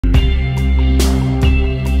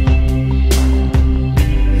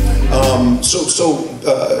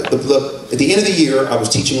At the end of the year, I was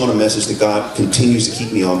teaching on a message that God continues to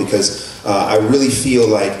keep me on, because I really feel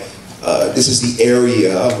like this is the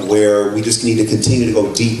area where we just need to continue to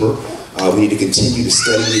go deeper. We need to continue to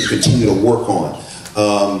study. We need to continue to work on.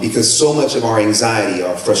 Because so much of our anxiety,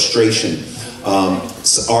 our frustration,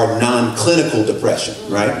 our non-clinical depression,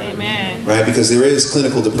 right? Amen. Right? Because there is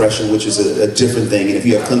clinical depression, which is a different thing. And if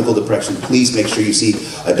you have clinical depression, please make sure you see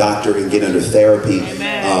a doctor and get under therapy.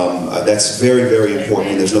 That's very, very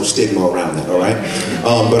important. And there's no stigma around that, all right?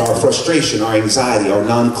 But our frustration, our anxiety, our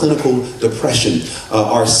non-clinical depression,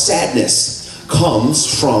 our sadness comes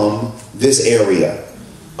from this area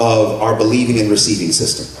of our believing and receiving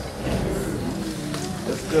system.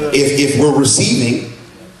 If we're receiving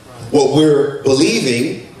what we're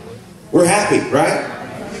believing, we're happy, right?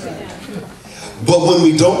 But when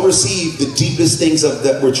we don't receive the deepest things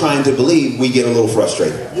that we're trying to believe, we get a little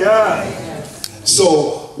frustrated. Yeah.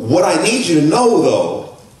 So what I need you to know,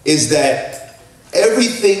 though, is that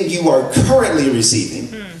everything you are currently receiving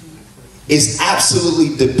is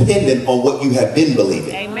absolutely dependent on what you have been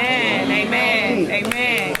believing. Amen. Amen.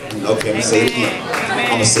 Amen. Okay, I'm gonna say it again. I'm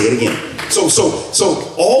gonna say it again. So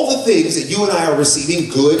all the things that you and I are receiving,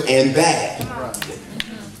 good and bad,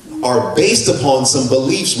 are based upon some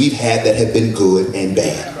beliefs we've had that have been good and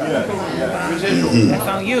bad. That's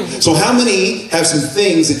on you. So how many have some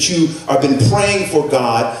things that you have been praying for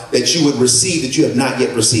God that you would receive that you have not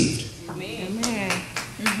yet received?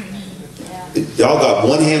 Y'all got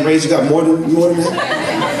one hand raised. You got more than that?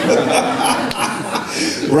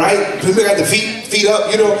 Right? People got the feet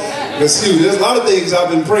up, you know. There's a lot of things I've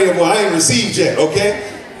been praying for I ain't received yet, okay?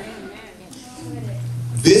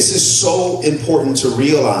 This is so important to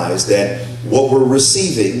realize that what we're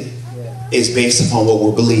receiving is based upon what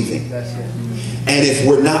we're believing. And if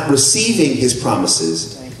we're not receiving his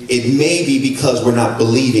promises, it may be because we're not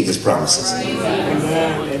believing his promises.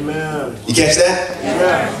 Amen. You catch that?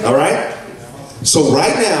 Yeah. All right? So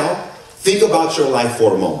right now, think about your life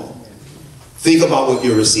for a moment. Think about what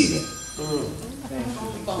you're receiving.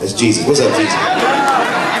 That's Jesus. What's up, Jesus?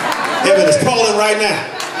 Heaven is calling right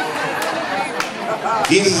now.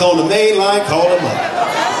 Jesus is on the main line. Call him up.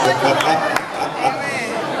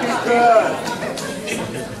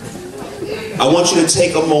 I want you to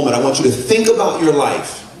take a moment. I want you to think about your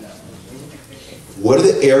life. What are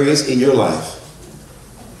the areas in your life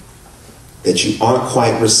that you aren't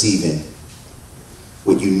quite receiving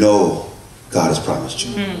what you know God has promised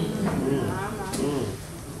you?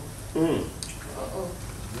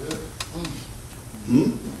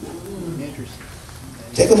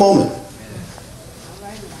 Take a moment.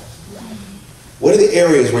 What are the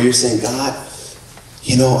areas where you're saying, God,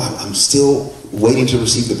 you know, I'm still waiting to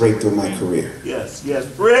receive the breakthrough in my career? Yes,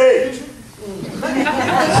 preach.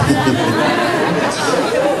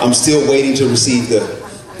 I'm still waiting to receive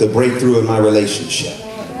the breakthrough in my relationship.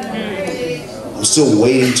 I'm still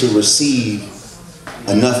waiting to receive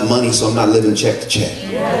enough money so I'm not living check to check.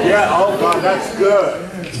 Yeah, oh God, that's good.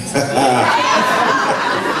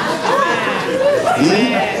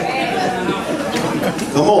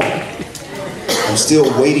 Come on. I'm still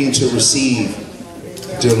waiting to receive,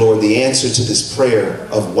 dear Lord, the answer to this prayer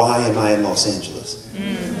of why am I in Los Angeles?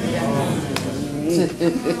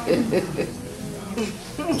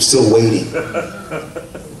 I'm still waiting.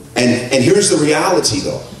 And here's the reality,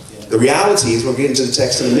 though. The reality is, we'll get into the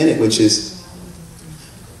text in a minute, which is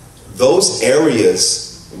those areas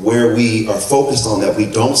where we are focused on that we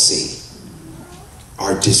don't see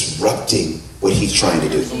are disrupting what he's trying to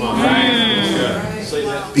do.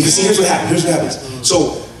 Because see, here's what happens.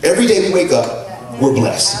 So every day we wake up, we're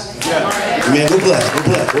blessed. Man, we're blessed.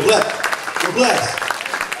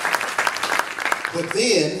 But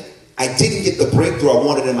then I didn't get the breakthrough I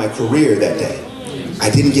wanted in my career that day. I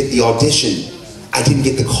didn't get the audition. I didn't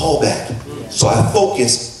get the call back. So I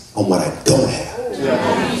focused on what I don't have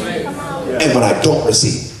and what I don't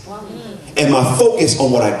receive. And my focus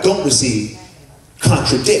on what I don't receive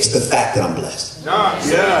contradicts the fact that I'm blessed.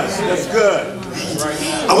 Yes, that's good.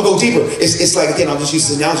 I'm going to go deeper. It's like, again, I'll just use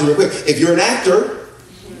this analogy real quick. If you're an actor,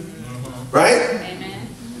 right?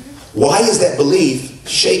 Why is that belief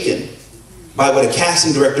shaken by what a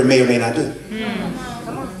casting director may or may not do?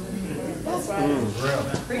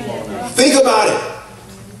 Think about it.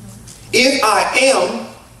 If I am,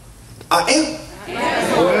 I am.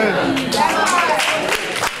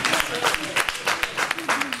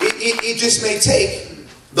 It just may take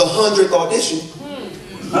the 100th audition.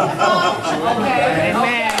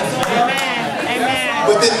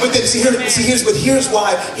 But then here's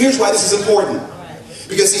why this is important.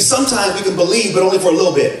 Because see, sometimes we can believe, but only for a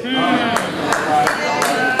little bit.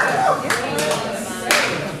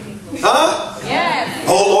 Huh? Yes.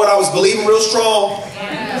 Oh Lord, I was believing real strong.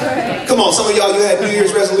 Come on, some of y'all, you had New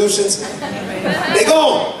Year's resolutions. They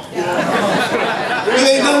gone. You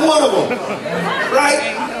ain't done one of them.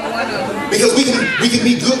 Right? Because we can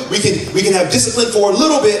be good, we can have discipline for a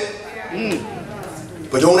little bit,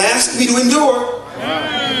 but don't ask me to endure.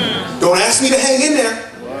 Don't ask me to hang in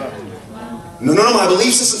there. No, my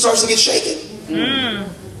belief system starts to get shaken.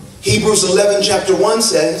 Hebrews 11 chapter 1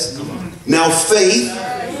 says, now faith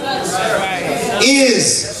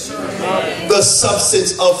is the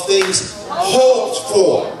substance of things hoped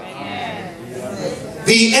for,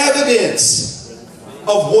 the evidence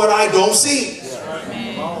of what I don't see.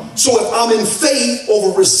 So if I'm in faith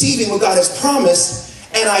over receiving what God has promised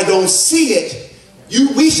and I don't see it,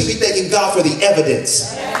 we should be thanking God for the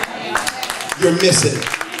evidence. You're missing it.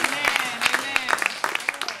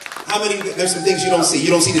 How many, there's some things you don't see. You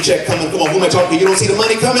don't see the check coming. Come on, who am I talking to? You don't see the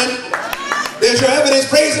money coming? There's your evidence.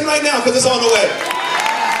 Praise him right now because it's on the way.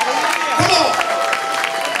 Come on.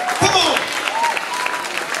 Come on.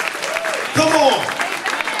 Come on.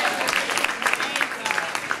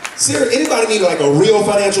 Seriously, anybody need like a real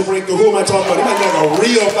financial breakthrough? Who am I talking about? Anybody need like a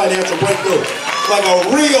real financial breakthrough? Like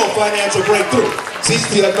a real financial breakthrough.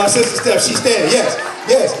 See, like my sister Steph, she's standing. Yes,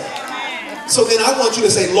 yes. So then I want you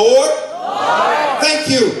to say, Lord, thank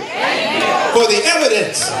you for the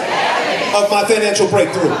evidence of my financial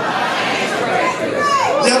breakthrough.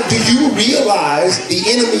 Now, do you realize the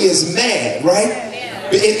enemy is mad, right?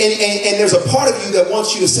 And there's a part of you that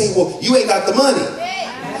wants you to say, well, you ain't got the money.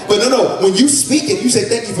 But no, when you speak it, you say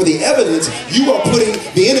thank you for the evidence, you are putting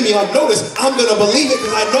the enemy on notice. I'm going to believe it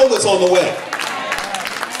because I know what's on the way.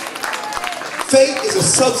 Faith is a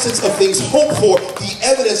substance of things hoped for, the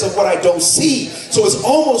evidence of what I don't see. So it's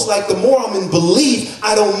almost like the more I'm in belief,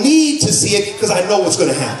 I don't need to see it because I know what's going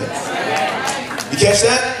to happen. You catch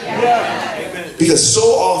that? Yeah. Because so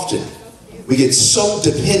often we get so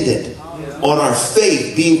dependent on our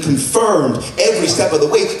faith being confirmed every step of the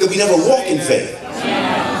way that we never walk in faith.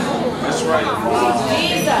 That's right.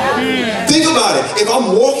 Think about it. If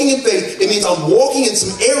I'm walking in faith, it means I'm walking in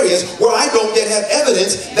some areas where I don't yet have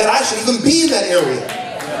evidence that I should even be in that area.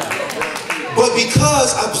 But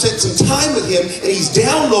because I've spent some time with him and he's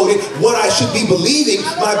downloaded what I should be believing,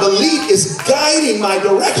 my belief is guiding my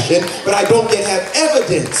direction, but I don't yet have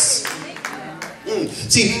evidence.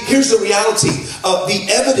 See, here's the reality. The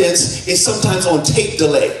evidence is sometimes on tape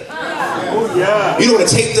delay. You know what a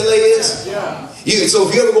tape delay is? So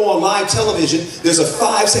if you ever go on live television, there's a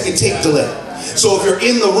 5-second tape delay. So if you're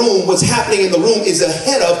in the room, what's happening in the room is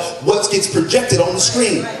ahead of what gets projected on the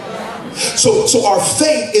screen. So our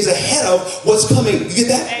faith is ahead of what's coming. You get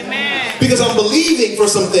that? Amen. Because I'm believing for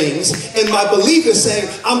some things, and my belief is saying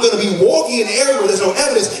I'm going to be walking in an area where there's no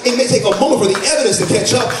evidence. It may take a moment for the evidence to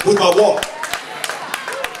catch up with my walk.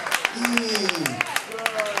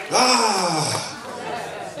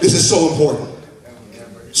 This is so important.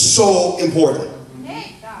 So important.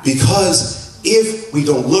 Because if we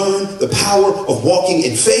don't learn the power of walking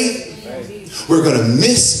in faith, we're going to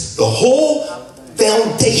miss the whole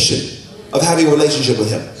foundation of having a relationship with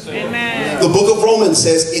him. Amen. The book of Romans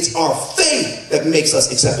says it's our faith that makes us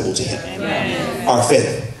acceptable to him. Amen. Our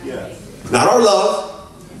faith. Not our love,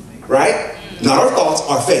 right? Not our thoughts,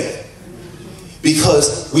 our faith.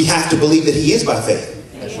 Because we have to believe that he is by faith.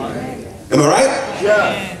 Am I right?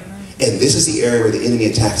 Yeah. And this is the area where the enemy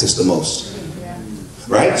attacks us the most.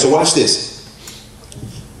 Right? So watch this.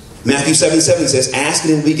 Matthew 7:7 says, ask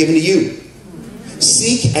and it will be given to you.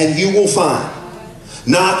 Seek and you will find.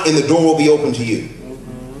 Knock and the door will be open to you.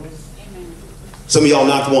 Some of y'all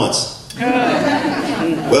knocked once.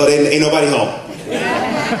 Well, ain't nobody home.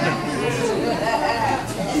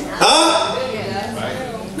 Huh?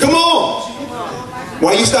 Come on.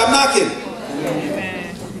 Why you stop knocking?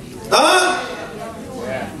 Huh?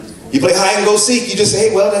 You play hide and go seek. You just say,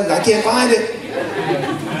 hey, well, I can't find it.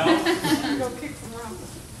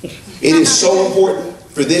 It is so important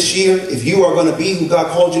for this year, if you are going to be who God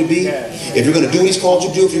called you to be, if you're going to do what he's called you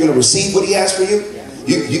to do, if you're going to receive what he has for you,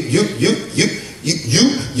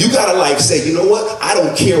 you got to like say, you know what? I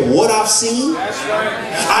don't care what I've seen.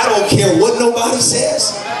 I don't care what nobody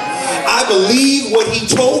says. I believe what he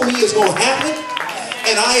told me is going to happen.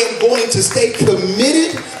 And I am going to stay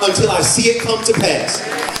committed until I see it come to pass.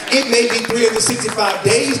 It may be 365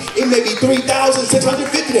 days. It may be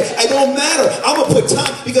 3,650 days. It don't matter. I'm going to put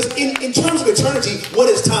time. Because in terms of eternity, what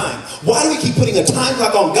is time? Why do we keep putting a time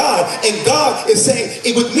clock on God? And God is saying,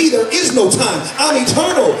 with me there is no time. I'm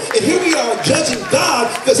eternal. And here we are judging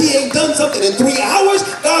God because he ain't done something in 3 hours.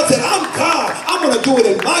 God said, I'm God. I'm going to do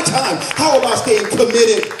it in my time. How about staying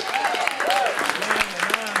committed?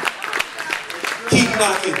 Keep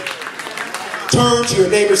knocking. Turn to your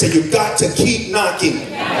neighbor and say, you've got to keep knocking.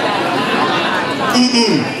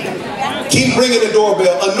 Keep ringing the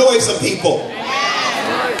doorbell. Annoy some people.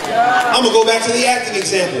 I'm going to go back to the acting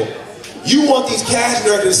example. You want these casting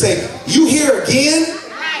directors to say, you here again?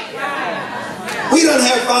 We done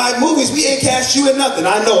have 5 movies. We ain't cast you in nothing.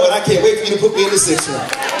 I know it. I can't wait for you to put me in the 6th one.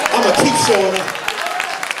 I'm going to keep showing up.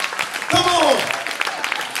 Come on.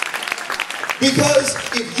 Because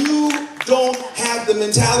if you don't have the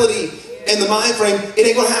mentality and the mind frame, it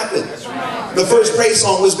ain't going to happen. The first praise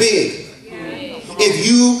song was big. If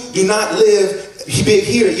you do not live big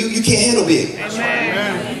here, you can't handle big.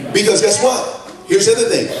 Because guess what? Here's the other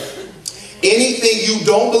thing. Anything you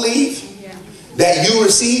don't believe that you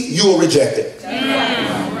receive, you will reject it.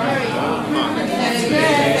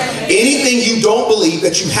 Anything you don't believe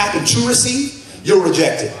that you happen to receive, you'll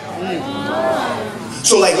reject it.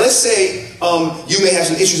 So like, let's say you may have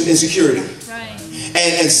some issues of insecurity.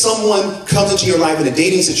 And someone comes into your life in a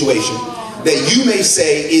dating situation that you may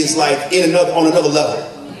say is like on another level.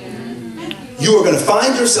 You are going to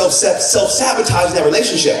find yourself self-sabotaging that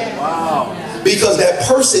relationship. Because that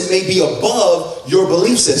person may be above your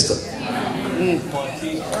belief system.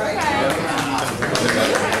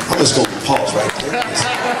 I'm just going to pause right there.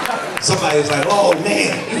 Somebody's like, oh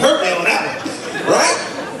man, you hurt me on that one. Right?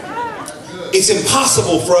 It's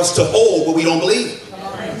impossible for us to hold what we don't believe.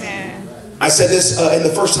 I said this in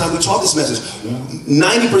the first time we taught this message.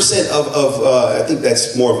 90% of I think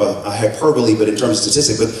that's more of a hyperbole, but in terms of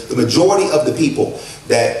statistics, but the majority of the people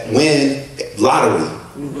that win lottery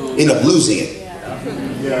end up losing it.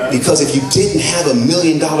 Because if you didn't have $1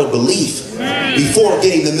 million belief before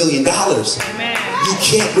getting the $1 million, you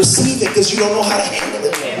can't receive it because you don't know how to handle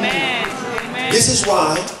it. This is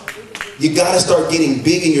why you got to start getting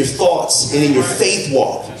big in your thoughts and in your faith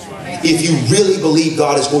walk. If you really believe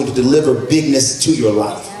God is going to deliver bigness to your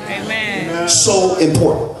life. So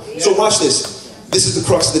important. So watch this. This is the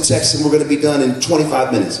crux of the text, and we're going to be done in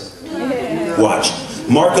 25 minutes. Watch.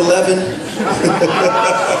 Mark 11,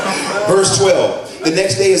 verse 12. The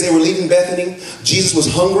next day as they were leaving Bethany, Jesus was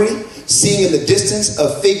hungry, seeing in the distance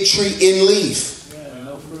a fig tree in leaf.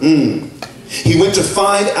 He went to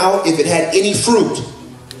find out if it had any fruit.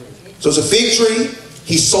 So it's a fig tree.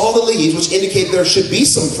 He saw the leaves, which indicated there should be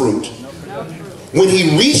some fruit. When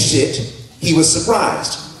he reached it, he was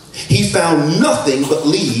surprised. He found nothing but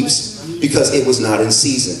leaves because it was not in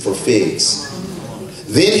season for figs.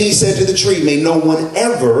 Then he said to the tree, may no one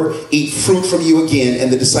ever eat fruit from you again.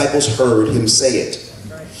 And the disciples heard him say it.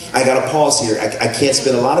 I got to pause here. I can't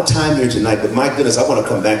spend a lot of time here tonight, but my goodness, I want to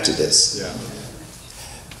come back to this.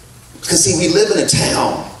 Because see, we live in a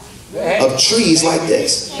town of trees like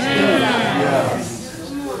this.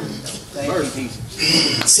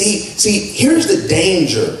 See, here's the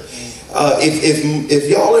danger. If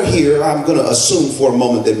y'all are here, I'm going to assume for a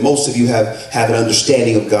moment that most of you have an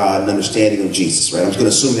understanding of God, an understanding of Jesus, right? I'm just going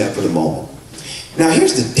to assume that for the moment. Now,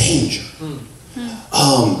 here's the danger.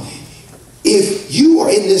 If you are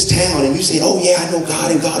in this town and you say, oh yeah, I know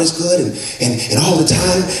God and God is good and all the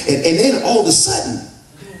time, and then all of a sudden,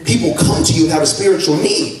 people come to you and have a spiritual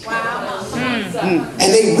need. And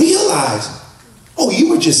they realize, oh, you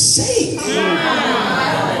were just saying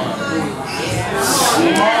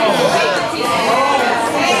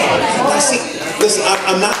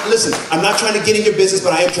I'm not trying to get in your business,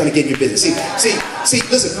 but I am trying to get in your business.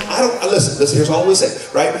 Listen, here's all we say,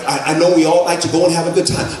 right? I know we all like to go and have a good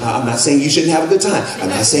time. I'm not saying you shouldn't have a good time. I'm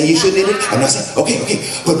not saying you shouldn't end it. I'm not saying, okay.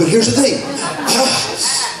 But here's the thing.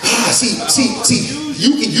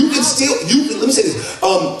 You can still, let me say this.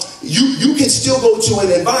 You can still go to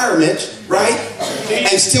an environment, right?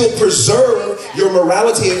 And still preserve your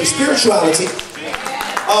morality and your spirituality.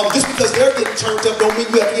 Just because they're getting turned up don't mean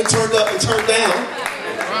you have to get turned up and turned down,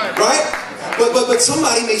 right? But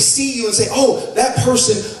somebody may see you and say, oh, that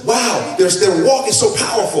person, wow, their walk is so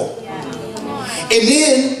powerful. And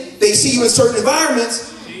then they see you in certain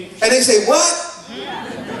environments and they say, what?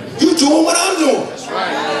 You doing what I'm doing.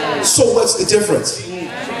 So what's the difference?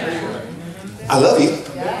 I love you.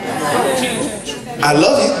 I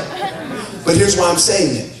love you. But here's why I'm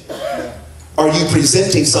saying it. Are you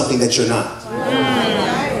presenting something that you're not?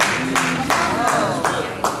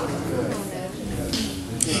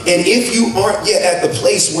 And if you aren't yet at the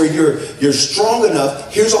place where you're strong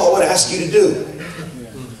enough, here's all I would ask you to do.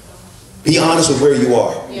 Be honest with where you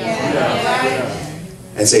are.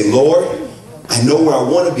 And say, Lord, I know where I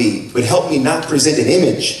want to be, but help me not present an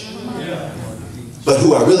image. But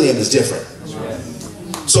who I really am is different.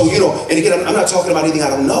 So, and again, I'm not talking about anything I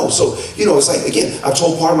don't know. So, it's like, again, I've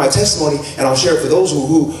told part of my testimony, and I'll share it for those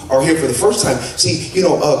who are here for the first time. See,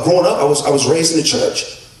 growing up, I was raised in the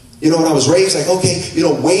church. You know, when I was raised, like, okay, you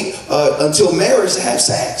know, wait until marriage to have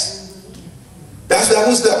sex. That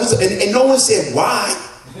was, and no one said why.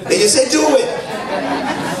 They just said do it.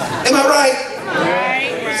 Am I right?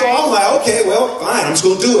 Right. So I'm like, okay, well, fine, I'm just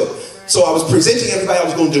going to do it. So I was presenting everybody I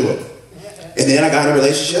was going to do it. And then I got in a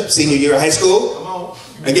relationship, senior year of high school.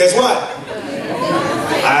 And guess what?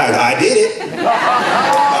 I did it.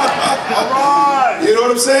 You know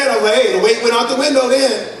what I'm saying? I'm like, hey, the weight went out the window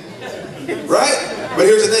then. Right? But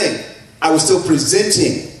here's the thing. I was still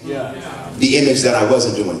presenting the image that I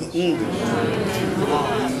wasn't doing it.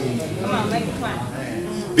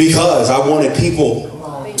 Because I wanted people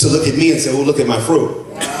to look at me and say, well, look at my fruit.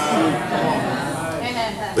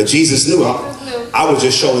 But Jesus knew I was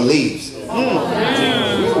just showing leaves.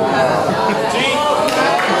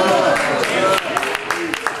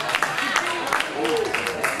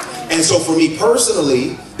 And so for me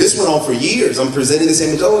personally, this went on for years. I'm presenting this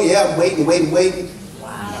image, oh yeah, I'm waiting.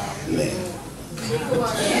 Man,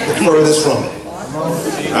 the furthest from it.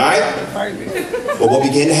 Alright? But what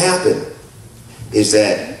began to happen is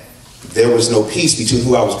that there was no peace between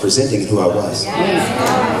who I was presenting and who I was.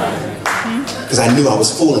 Because I knew I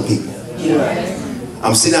was fooling people.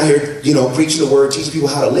 I'm sitting out here, you know, preaching the word, teaching people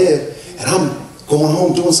how to live, and I'm going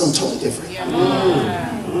home doing something totally different.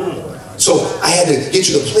 So I had to get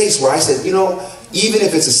to the place where I said, you know, even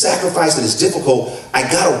if it's a sacrifice and it's difficult, I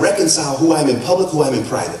got to reconcile who I am in public, who I am in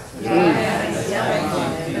private.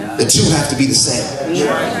 The two have to be the same.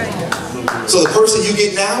 So the person you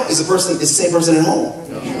get now is the same person at home.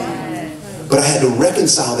 But I had to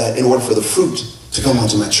reconcile that in order for the fruit to come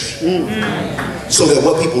onto my tree. So that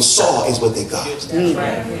what people saw is what they got. And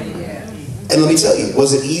let me tell you,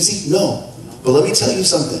 was it easy? No. But let me tell you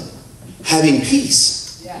something. Having peace.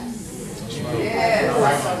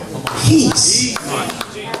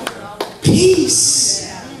 Peace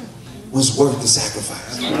was worth the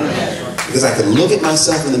sacrifice. Because I could look at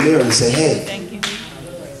myself in the mirror and say, hey,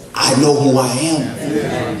 I know who I am.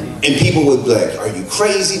 And people would be like, are you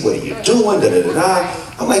crazy? What are you doing? Da, da, da, da.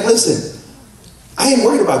 I'm like, listen, I ain't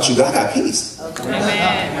worried about you, but I got peace.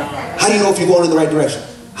 How do you know if you're going in the right direction?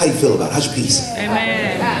 How do you feel about it? How's your peace?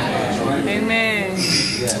 Amen. Amen.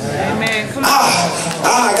 Amen. Come on.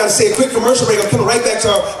 I got to say a quick commercial break. I'm coming right back to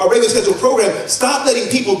our regular scheduled program. Stop letting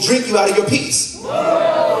people drink you out of your peace.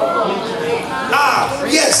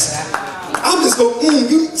 Yes. I'm just going,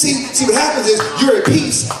 you see what happens is you're at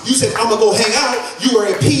peace. You said, I'm going to go hang out. You are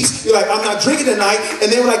at peace. You're like, I'm not drinking tonight.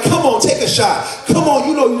 And they were like, come on, take a shot. Come on,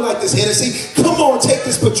 you know you like this Hennessy. Come on, take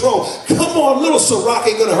this Patron. Come on, little Ciroc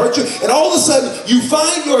ain't going to hurt you. And all of a sudden, you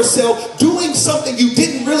find yourself doing something you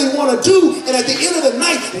didn't really want to do. And at the end of the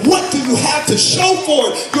night, what do you have to show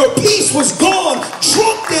for it? Your peace was gone,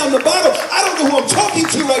 drunk down the bottle. I don't know who I'm talking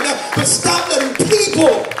to right now, but stop letting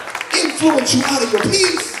people influence you out of your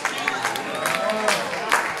peace.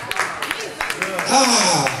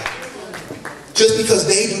 Just because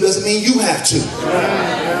they do doesn't mean you have to.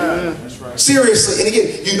 Seriously. And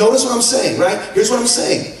again, you notice what I'm saying, right? Here's what I'm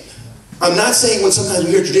saying. I'm not saying what sometimes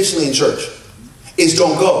we hear traditionally in church is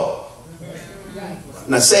don't go. I'm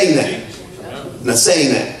not saying that. I'm not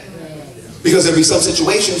saying that. Because there'll be some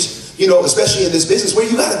situations, you know, especially in this business where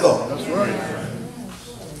you gotta go.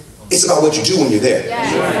 It's about what you do when you're there.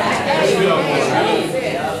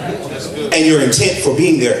 And your intent for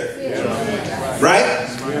being there. Right?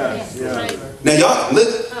 Now y'all, look,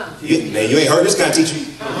 you ain't heard this kind of teaching.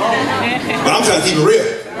 But I'm trying to keep it real.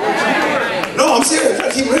 No, I'm serious. I'm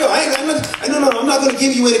trying to keep it real. I'm not going to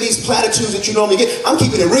give you any of these platitudes that you normally get. I'm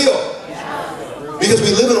keeping it real. Because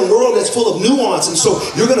we live in a world that's full of nuance, and so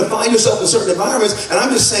you're going to find yourself in certain environments, and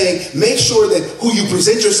I'm just saying, make sure that who you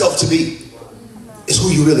present yourself to be is who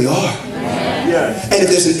you really are. And if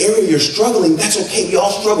there's an area you're struggling, that's okay. We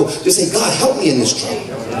all struggle. Just say, God, help me in this struggle.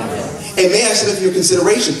 And may I submit for your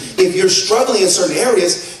consideration, if you're struggling in certain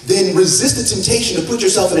areas, then resist the temptation to put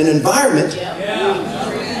yourself in an environment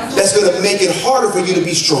that's going to make it harder for you to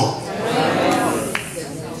be strong.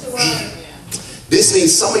 This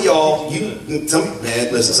means some of y'all, some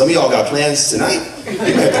of y'all got plans tonight. You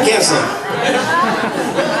might have to cancel them.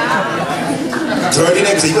 Turn to your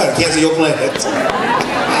neighbor and say, you got to cancel your plans.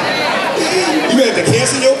 You have to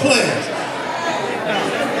cancel your plans.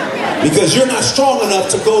 Because you're not strong enough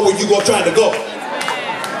to go where you're trying to go.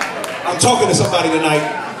 I'm talking to somebody tonight.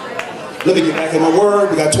 Let me get back in my word.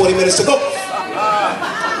 We got 20 minutes to go.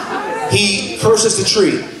 He curses the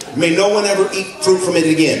tree. May no one ever eat fruit from it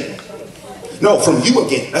again. No, from you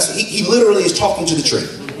again. He literally is talking to the tree.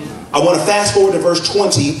 I want to fast forward to verse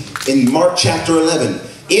 20 in Mark chapter 11.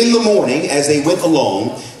 In the morning, as they went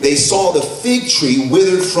along, they saw the fig tree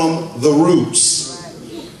withered from the roots.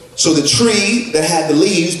 So the tree that had the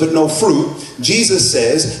leaves but no fruit, Jesus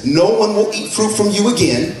says, no one will eat fruit from you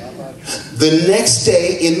again. The next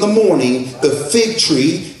day in the morning, the fig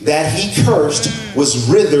tree that he cursed was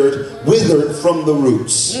withered from the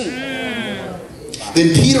roots.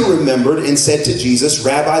 Then Peter remembered and said to Jesus,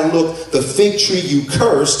 Rabbi, look, the fig tree you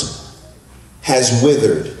cursed has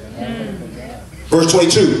withered. Verse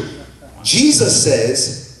 22, Jesus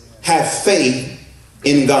says, have faith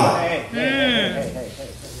in God.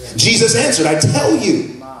 Jesus answered, I tell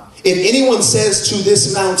you, if anyone says to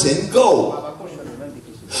this mountain, go,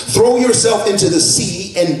 throw yourself into the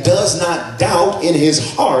sea, and does not doubt in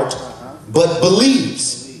his heart, but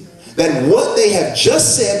believes that what they have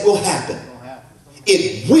just said will happen,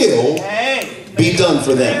 it will be done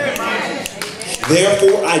for them.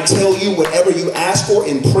 Therefore, I tell you, whatever you ask for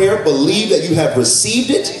in prayer, believe that you have received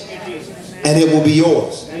it, and it will be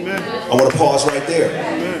yours. I want to pause right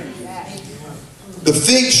there. The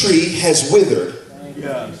fig tree has withered.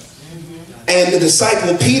 And the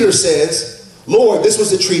disciple Peter says, Lord, this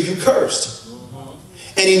was the tree you cursed.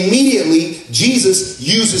 And immediately, Jesus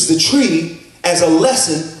uses the tree as a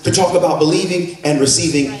lesson to talk about believing and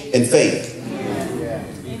receiving in faith.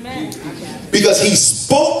 Because he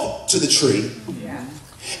spoke to the tree,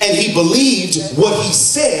 and he believed what he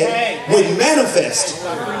said would manifest.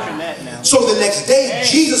 So the next day,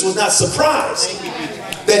 Jesus was not surprised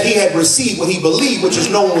that he had received what he believed, which is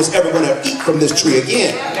no one was ever going to eat from this tree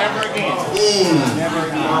again.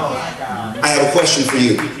 I have a question for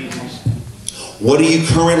you. What are you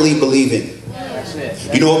currently believing?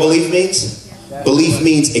 You know what belief means? Belief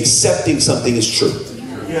means accepting something is true.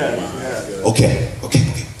 Okay.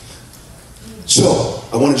 So,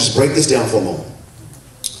 I want to just break this down for a moment.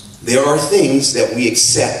 There are things that we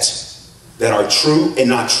accept that are true and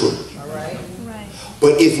not true.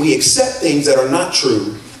 But if we accept things that are not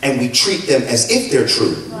true and we treat them as if they're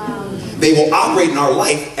true, they will operate in our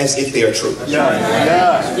life as if they are true.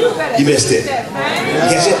 You missed it. You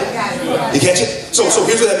catch it? You catch it? So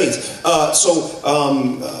here's what that means.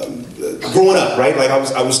 Growing up, right? Like I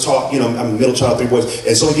was taught, I'm a middle child, 3 boys,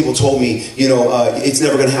 and so many people told me, it's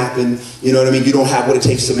never going to happen. You know what I mean? You don't have what it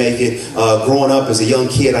takes to make it. Growing up as a young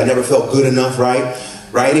kid, I never felt good enough, right?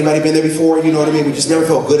 Right? Anybody been there before? You know what I mean? We just never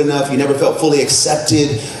felt good enough. You never felt fully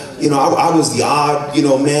accepted. I was the odd,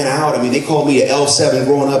 man out. I mean, they called me an L7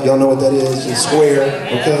 growing up. Y'all know what that is? It's square,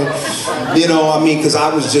 okay? Because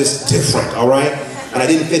I was just different, all right? And I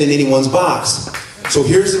didn't fit in anyone's box. So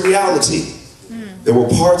here's the reality. There were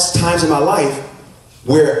times in my life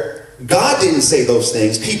where God didn't say those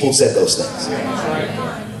things. People said those things.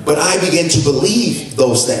 But I began to believe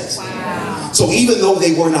those things. So even though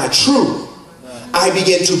they were not true, I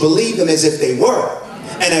began to believe them as if they were.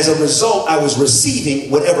 And as a result, I was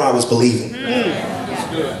receiving whatever I was believing.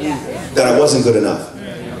 That I wasn't good enough.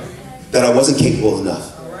 That I wasn't capable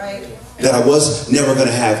enough. That I was never going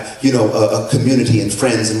to have, a community and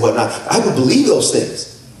friends and whatnot. I would believe those things.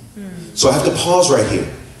 So I have to pause right here.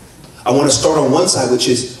 I want to start on one side, which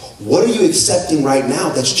is, what are you accepting right now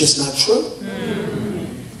that's just not true?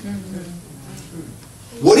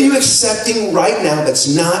 What are you accepting right now that's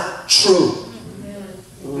not true?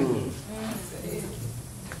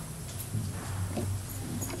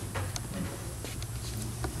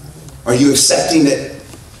 Are you accepting that,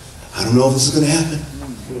 I don't know if this is going to happen.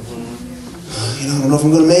 I don't know if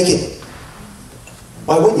I'm going to make it.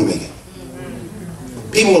 Why wouldn't you make it?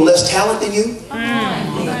 People with less talent than you?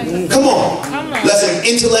 Come on. Less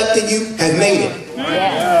intellect than you have made it.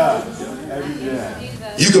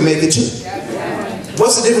 You can make it too.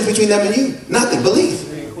 What's the difference between them and you? Nothing. Belief.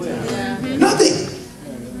 Nothing.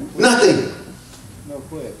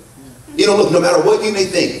 Look, no matter what you may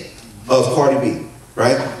think of Cardi B,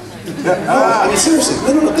 right? Seriously.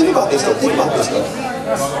 No. Think about this, though.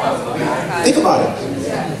 Think about it.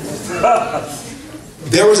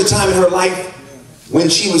 There was a time in her life when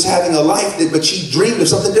she was having a life, but she dreamed of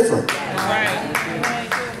something different.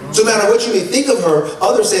 So no matter what you may think of her,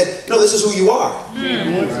 others said, no, this is who you are.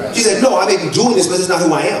 She said, no, I may be doing this, but it's not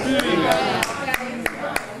who I am.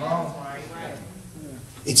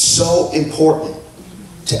 It's so important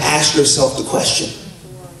to ask yourself the question,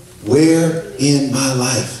 where in my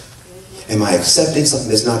life am I accepting something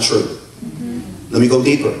that's not true? Let me go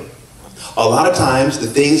deeper. A lot of times, the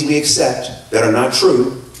things we accept that are not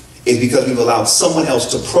true is because we've allowed someone else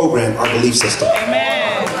to program our belief system. Amen.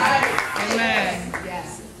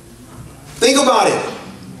 Think about it.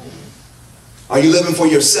 Are you living for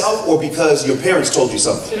yourself or because your parents told you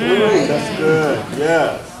something? That's good.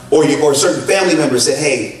 Yeah. Or certain family members said,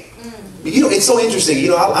 hey, it's so interesting.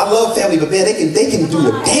 I love family, but man, they can do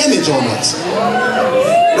the damage on us.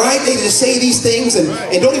 Right? right? They just say these things and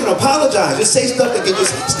don't even apologize. Just say stuff that can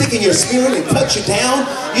just stick in your spirit and cut you down,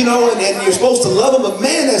 you know, and you're supposed to love them. But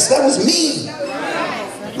man, that was me.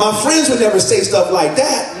 My friends would never say stuff like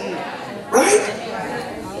that, right?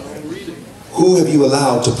 Who have you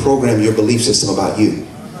allowed to program your belief system about you?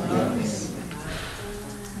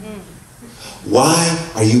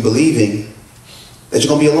 Why are you believing that you're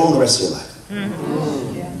going to be alone the rest of your life?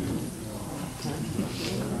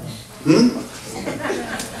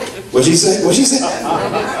 What'd she say? What'd she say?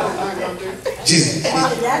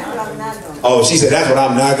 Oh, she said, that's what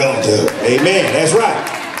I'm not going to do. Amen. That's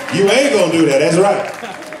right. You ain't going to do that. That's right.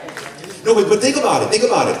 No, but think about it. Think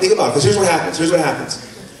about it. Think about it. Because here's what happens. Here's what happens.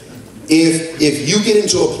 If you get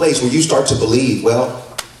into a place where you start to believe, well,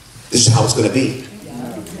 this is how it's going to be.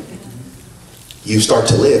 You start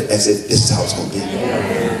to live as if this is how it's going to be.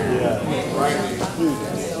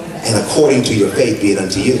 And according to your faith be it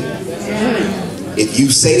unto you. If you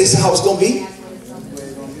say this is how it's going to be,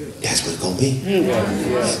 that's what it's going to be.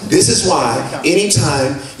 This is why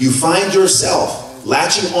anytime you find yourself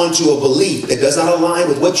latching onto a belief that does not align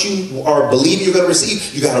with what you are believing you're going to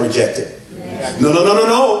receive, you got to reject it. No, no, no, no,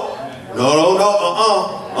 no. No, no,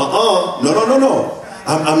 no, no, no, no.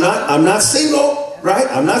 I'm not single, right?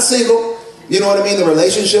 I'm not single. You know what I mean? The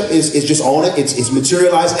relationship is just on it. It's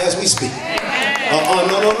materialized as we speak. No,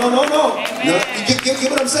 no, no, no, no. You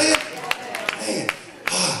get what I'm saying? Man.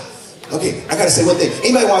 Okay, I gotta say one thing.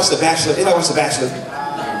 Anybody watch The Bachelor? Anybody watch The Bachelor?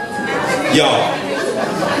 Y'all.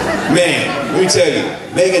 Man, let me tell you,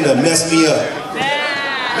 Megan done messed me up.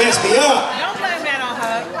 Messed me up. Don't blame that on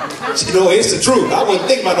her. You know, it's the truth. I wasn't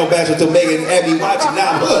thinking about no Bachelor until Megan had me watching.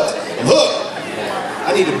 Now I'm hooked. I'm hooked.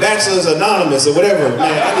 I need the Bachelor's Anonymous or whatever,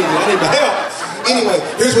 man. I need my help. Anyway,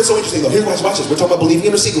 here's what's so interesting though. Here, watch this. We're talking about believing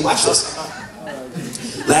in the secret. Watch this.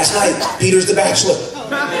 Last night, Peter's the Bachelor.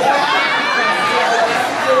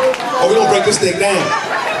 Oh, we're gonna break this thing down.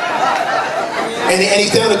 And he's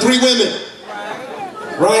down to 3 women.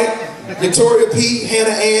 Right? Victoria P,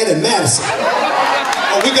 Hannah Ann, and Madison.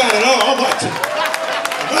 Oh, we got it all. I'm watching.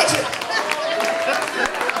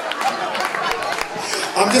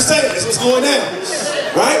 I'm just saying, this is what's going down.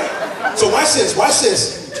 Right? So watch this, watch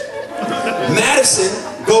this. Madison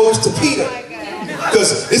goes to Peter.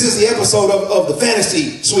 Because this is the episode of the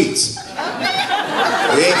fantasy suites. I'm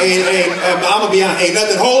going to be honest, ain't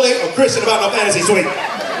nothing holy or Christian about no fantasy suite.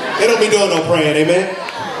 They don't be doing no praying, amen?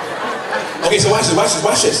 Okay, so watch this, watch this,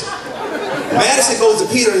 watch this. Madison goes to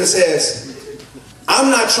Peter and says,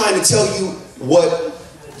 I'm not trying to tell you what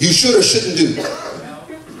you should or shouldn't do.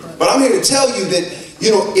 But I'm here to tell you that,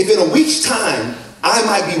 you know, if in a week's time, I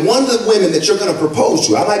might be one of the women that you're going to propose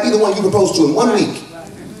to. I might be the one you propose to in 1 week.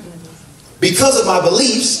 Because of my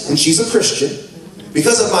beliefs, and she's a Christian,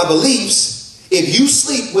 because of my beliefs, if you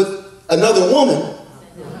sleep with another woman,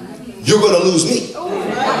 you're going to lose me.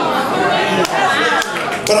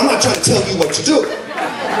 But I'm not trying to tell you what to do.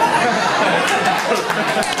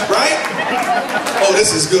 Right? Oh,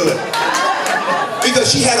 this is good. Because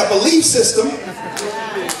she had a belief system,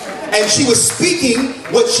 and she was speaking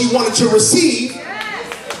what she wanted to receive.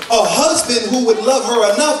 A husband who would love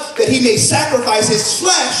her enough that he may sacrifice his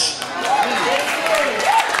flesh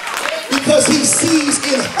because he sees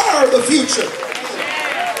in her the future.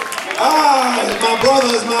 Ah, my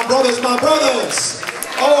brothers, my brothers, my brothers.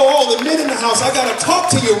 Oh, the men in the house, I gotta talk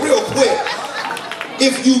to you real quick.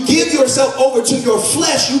 If you give yourself over to your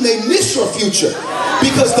flesh, you may miss your future.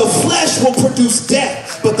 Because the flesh will produce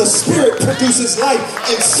death, but the spirit produces life.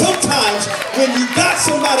 And sometimes when you got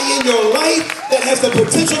somebody in your life that has the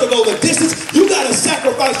potential to go the distance, you got to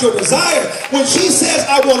sacrifice your desire. When she says,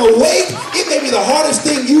 I want to wait, it may be the hardest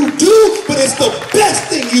thing you do, but it's the best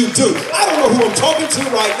thing you do. I don't know who I'm talking to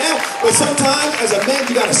right now, but sometimes as a man,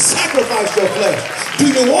 you got to sacrifice your flesh. Do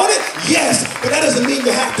you want it? Yes, but that doesn't mean you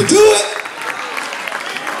have to do it.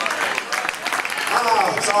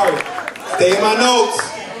 Sorry. Stay in my notes.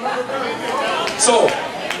 So,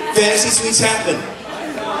 fantasy suites happen.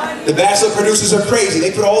 The Bachelor producers are crazy.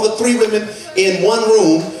 They put all the 3 women in one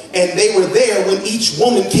room, and they were there when each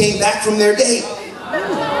woman came back from their date.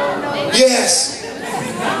 Yes.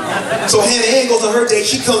 So Hannah Ann goes on her date.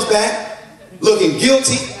 She comes back looking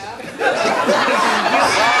guilty.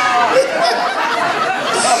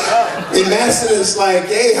 And Madison is like,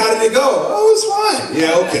 hey, how did it go? Oh, it's fine.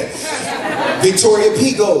 Yeah, okay. Victoria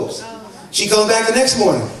P goes. She comes back the next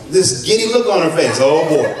morning. This giddy look on her face. Oh,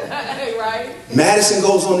 boy. Right? Madison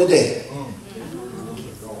goes on the date.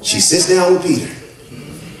 She sits down with Peter.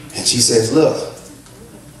 And she says, look,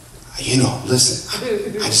 you know, listen,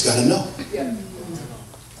 I just got to know.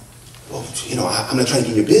 Well, you know, I'm not trying to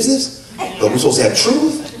get your business, but we're supposed to have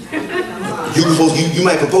truth. You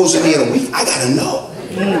might propose to me in a week. I gotta know.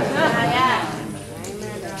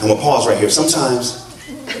 I'm gonna pause right here. Sometimes,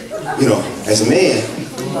 you know, as a man,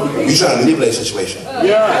 you try to manipulate a situation.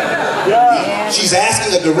 She's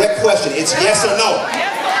asking a direct question. It's yes or no.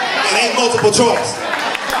 It ain't multiple choice.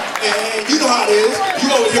 And you know how it is. You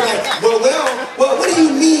over here like, well, what do you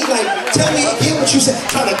mean? Like, tell me again what you said.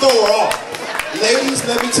 Trying to throw her off. Ladies,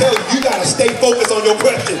 let me tell you, you gotta stay focused on your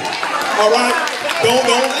question. All right? Don't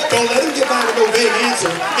let him get by with no vague answer,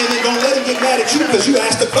 and then don't let him get mad at you because you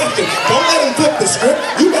asked the question. Don't let him flip the script.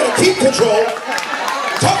 You better keep control.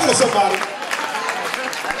 I'm talking to somebody.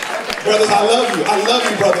 Brothers, I love you. I love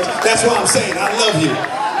you, brothers. That's what I'm saying. I love you.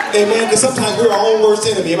 Amen. Because sometimes we're our own worst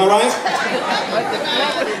enemy. Am I right?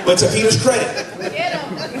 But to Peter's credit,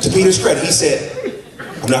 he said,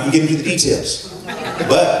 I'm not going to get into the details,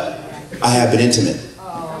 but I have been intimate.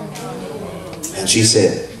 And she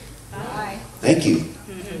said, thank you.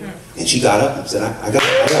 And she got up and said, I got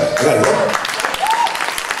to go.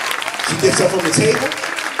 She gets up from the table.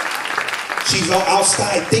 She's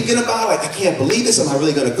outside thinking about, like, I can't believe this. Am I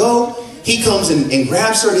really going to go? He comes and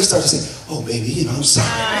grabs her and he starts to say, oh, baby, you know, I'm sorry.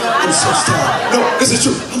 I'm so sorry. No, this is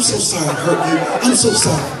true. I'm so sorry I hurt you. I'm so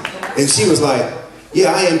sorry. And she was like,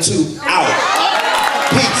 yeah, I am too. Out.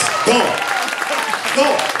 Peace. Gone. No.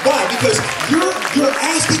 Why? Because you're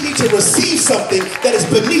asking me to receive something that is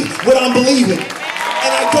beneath what I'm believing. And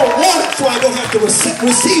I don't want it, so I don't have to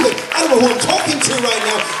receive it. I don't know who I'm talking to right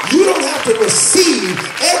now. You don't have to receive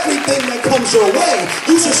everything that comes your way.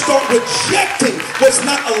 You should start rejecting what's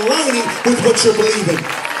not aligning with what you're believing.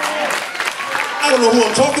 I don't know who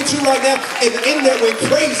I'm talking to right now, and the internet went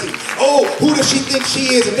crazy. Oh, who does she think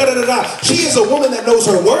she is? And da-da-da-da. She is a woman that knows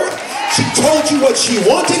her worth. She told you what she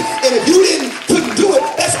wanted, and if you couldn't do it,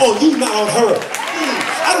 that's on you, not on her.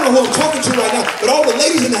 I don't know who I'm talking to right now, but all the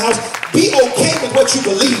ladies in the house, be okay with what you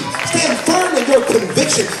believe. Stand firm in your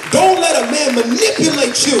conviction. Don't let a man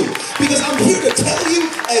manipulate you. Because I'm here to tell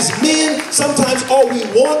you, as men, sometimes all we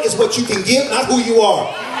want is what you can give, not who you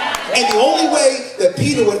are. And the only way that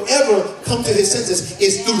Peter would ever come to his senses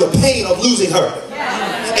is through the pain of losing her.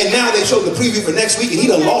 And now they showed the preview for next week, and he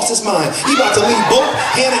done lost his mind. He about to leave both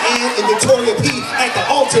Hannah Ann and Victoria P at the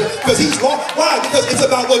altar because he's lost. Why? Because it's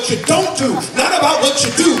about what you don't do, not about what you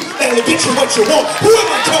do that will get you what you want. Who am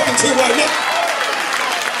I talking to right now?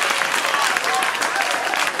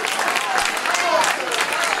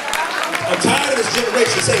 I'm tired of this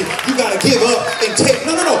generation saying you got to give up and take.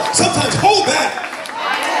 No. Sometimes hold back.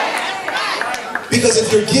 Because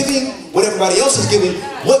if you're giving what everybody else is giving,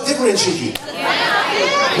 what differentiates you?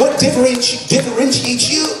 What differentiates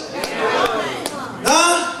you?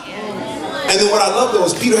 Huh? And then what I love though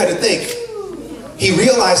is Peter had to think. He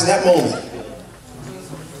realized in that moment,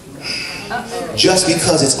 just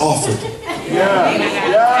because it's offered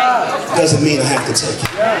doesn't mean I have to take it.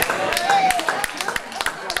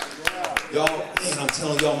 Y'all, man, I'm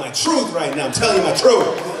telling y'all my truth right now. I'm telling you my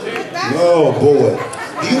truth. Oh boy.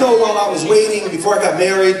 Do you know while I was waiting before I got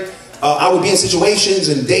married, I would be in situations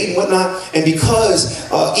and date and whatnot, and because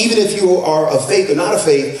even if you are of faith or not of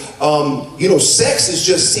faith, you know, sex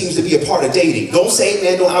just seems to be a part of dating. Don't say it,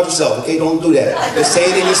 man, don't out yourself, okay? Don't do that. Just say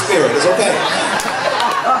it in your spirit, it's okay.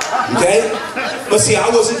 Okay? But see, I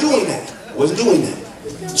wasn't doing that.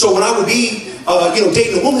 So when I would be, you know,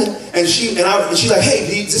 dating a woman, and she's like, hey,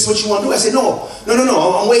 is this what you want to do? I said, no,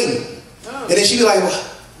 I'm waiting. And then she'd be like, well,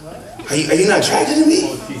 are you not attracted to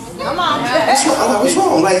me? Come on. What's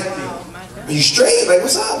wrong? Like, are you straight? Like,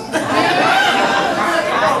 what's up?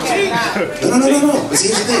 No. But see,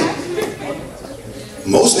 here's the thing.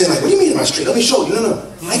 Most men are like, what do you mean am I straight? Let me show you. No.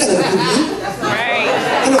 I ain't got nothing to do with you.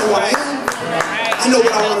 I know who I am. I know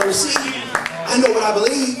what I want to receive. I know what I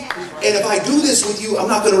believe. And if I do this with you, I'm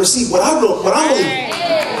not going to receive what I believe.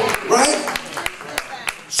 Right?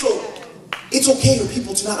 So, it's okay for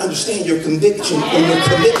people to not understand your conviction and your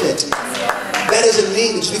commitment. That doesn't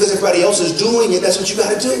mean that just because everybody else is doing it, that's what you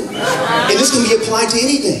got to do. And this can be applied to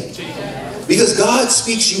anything. Because God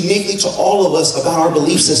speaks uniquely to all of us about our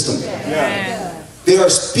belief system. There are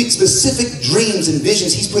specific dreams and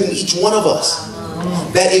visions He's put in each one of us.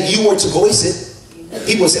 That if you were to voice it,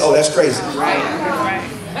 people would say, oh, that's crazy.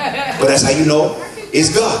 But that's how you know it's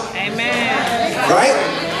God.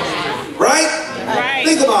 Right?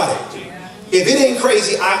 Think about it. If it ain't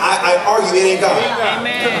crazy, I argue it ain't God.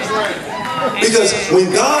 Because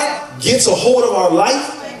when God gets a hold of our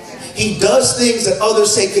life, He does things that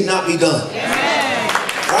others say could not be done.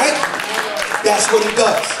 Right? That's what He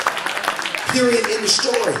does. Period in the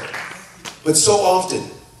story. But so often,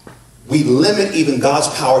 we limit even God's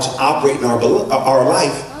power to operate in our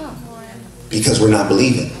life because we're not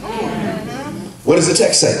believing. What does the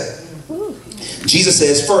text say? Jesus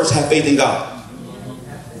says, first, have faith in God.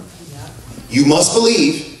 You must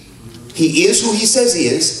believe he is who he says he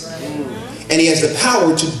is, and he has the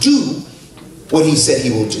power to do what he said he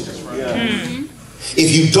will do.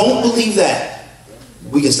 If you don't believe that,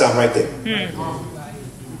 we can stop right there.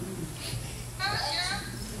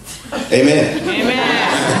 Amen.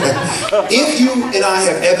 If you and I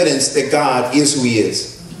have evidence that God is who he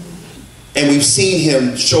is, and we've seen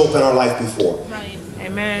him show up in our life before,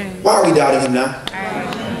 Amen. why are we doubting him now?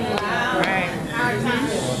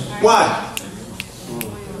 Why?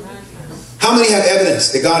 How many have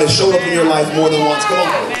evidence that God has showed up in your life more than once? Come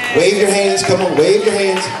on, wave your hands. Come on, wave your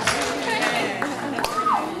hands.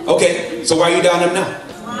 Okay, so why are you doubting him now?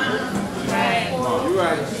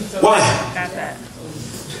 Why?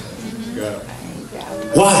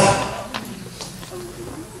 Why?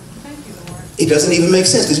 It doesn't even make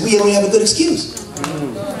sense because we don't have a good excuse.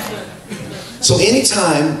 So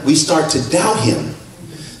anytime we start to doubt him,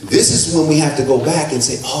 this is when we have to go back and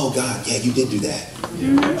say, oh God, yeah, you did do that.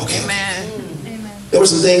 Okay. There were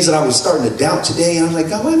some things that I was starting to doubt today, and I was like,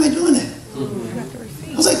 God, why am I doing that?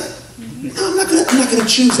 I was like, no, I'm not gonna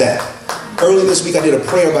choose that. Earlier this week I did a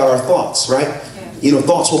prayer about our thoughts, right? You know,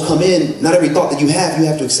 thoughts will come in. Not every thought that you have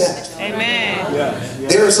to accept. Amen.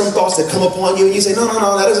 There are some thoughts that come upon you and you say, no,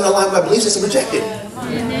 that doesn't align with my beliefs, it's reject it.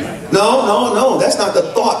 No, that's not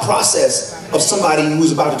the thought process of somebody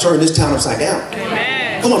who's about to turn this town upside down.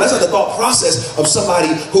 Amen. Come on, that's not the thought process of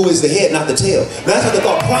somebody who is the head, not the tail. That's not the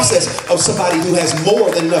thought process of somebody who has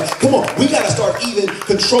more than enough. Come on, we got to start even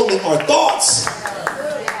controlling our thoughts.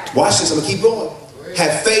 Watch this, I'm going to keep going.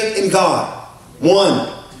 Have faith in God. One,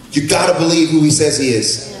 you got to believe who he says he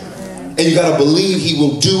is. And you got to believe he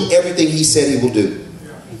will do everything he said he will do.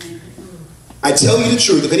 I tell you the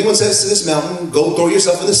truth, if anyone says to this mountain, go throw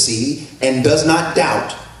yourself in the sea, and does not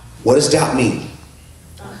doubt, what does doubt mean?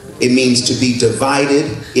 It means to be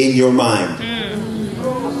divided in your mind.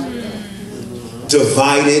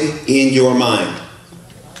 Divided in your mind.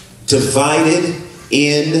 Divided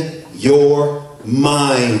in your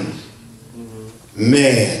mind.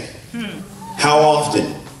 Man, how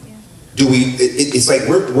often do we, it's like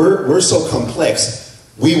we're so complex.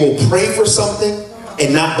 We will pray for something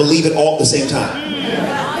and not believe it all at the same time.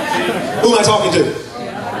 Who am I talking to?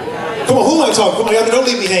 Come on, who am I talking to? Come on, don't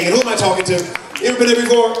leave me hanging. Who am I talking to? You ever been there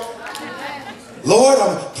before? Lord,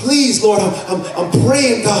 I'm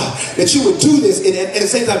praying, God, that you would do this. And at the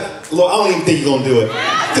same time, Lord, I don't even think you're going to do it.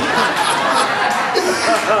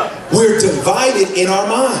 We're divided in our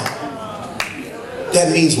mind.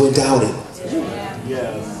 That means we're doubting.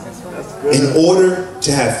 In order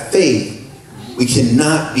to have faith, we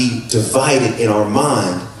cannot be divided in our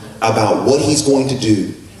mind about what he's going to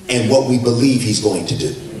do and what we believe he's going to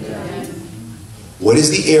do. What is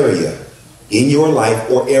the area in your life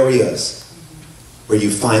or areas where you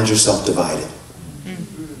find yourself divided?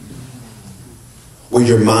 Where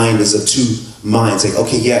your mind is of two minds. Like,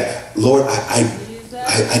 okay, yeah, Lord, I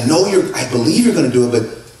know I believe you're going to do it, but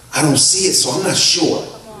I don't see it, so I'm not sure.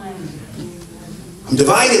 I'm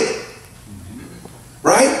divided.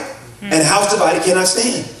 Right? And a house divided cannot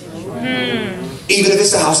stand. Even if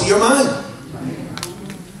it's the house of your mind.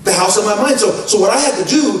 The house of my mind. So what I have to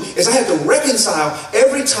do is I have to reconcile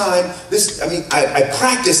every time this, I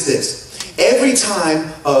practice this. Every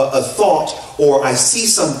time a thought or I see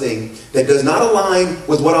something that does not align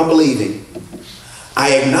with what I'm believing,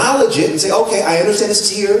 I acknowledge it and say, okay, I understand this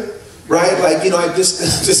is here. Right? Like, you know, I just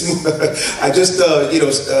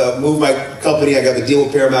moved my company. I got to deal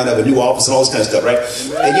with Paramount. I have a new office and all this kind of stuff, right?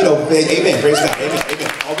 And, you know, amen, praise God,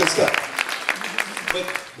 amen, all good stuff.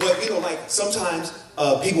 But you know, like sometimes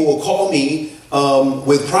people will call me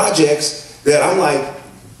with projects that I'm like,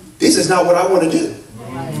 this is not what I want to do.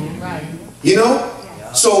 You know?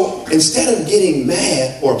 So instead of getting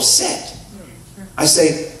mad or upset, I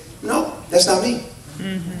say, no, that's not me.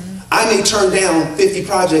 I may turn down 50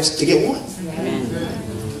 projects to get one.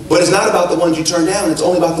 But it's not about the ones you turn down, it's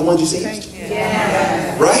only about the ones you say yes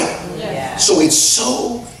to. Right? So it's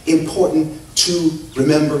so important to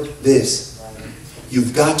remember this.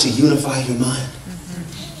 You've got to unify your mind.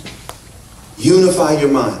 Unify your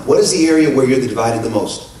mind. What is the area where you're divided the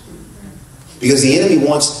most? Because the enemy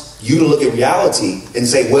wants you to look at reality and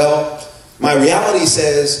say, well, my reality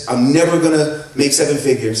says I'm never going to make 7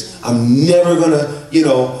 figures. I'm never going to,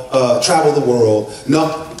 travel the world.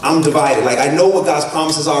 No, I'm divided. Like, I know what God's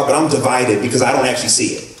promises are, but I'm divided because I don't actually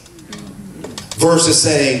see it. Versus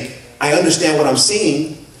saying, I understand what I'm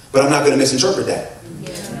seeing, but I'm not going to misinterpret that.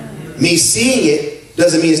 Me seeing it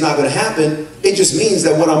doesn't mean it's not going to happen. It just means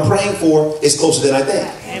that what I'm praying for is closer than I think.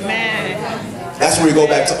 Amen. That's where we go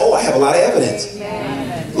back to, oh, I have a lot of evidence.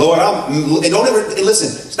 Lord, and don't ever, and listen,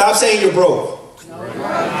 stop saying you're broke.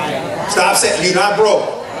 Stop saying you're not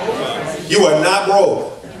broke. You are not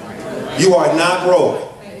broke. You are not broke.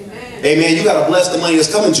 Amen. You got to bless the money that's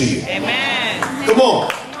coming to you. Amen. Come on.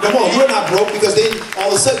 Come on. You're not broke, because then all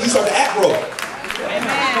of a sudden you start to act broke.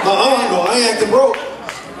 No, I ain't acting broke.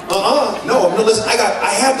 No, listen, I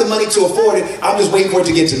have the money to afford it. I'm just waiting for it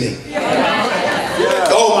to get to me.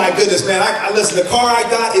 Oh my goodness, man. Listen, the car I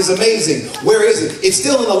got is amazing. Where is it? It's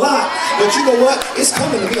still in the lot, but you know what? It's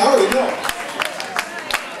coming to me. I already know.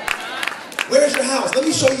 Where's your house? Let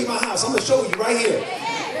me show you my house. I'm going to show you right here.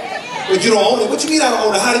 But you don't own it. What you mean I don't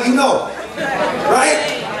own it? How do you know?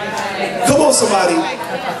 Right? Come on, somebody.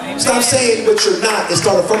 Stop saying what you're not and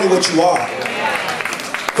start affirming what you are.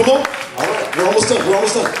 Come on. All right. We're almost done. We're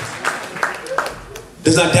almost done.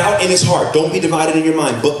 Does not doubt in his heart. Don't be divided in your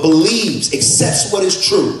mind. But believes, accepts what is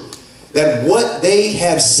true. That what they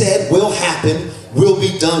have said will happen, will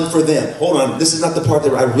be done for them. Hold on. This is not the part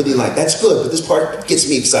that I really like. That's good, but this part gets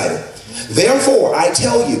me excited. Therefore, I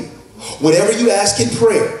tell you, whatever you ask in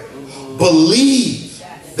prayer, believe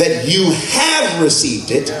that you have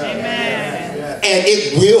received it, and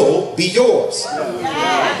it will be yours.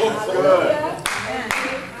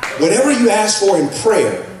 Whatever you ask for in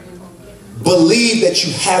prayer, believe that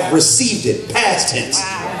you have received it. Past tense.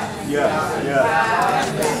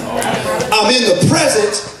 I'm in the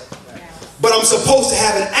present, but I'm supposed to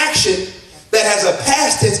have an action that has a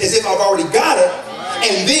past tense as if I've already got it.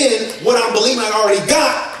 And then what I'm believing I already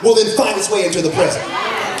got will then find its way into the present.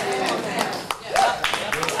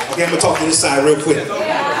 Okay, I'm going to talk to this side real quick.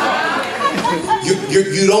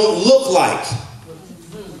 You don't look like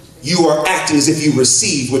you are acting as if you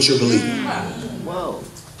received what you're believing.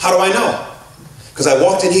 How do I know? Because I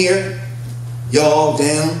walked in here, y'all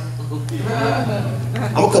down. I'm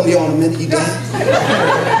going to come to y'all in a minute. You down?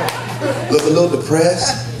 Look a little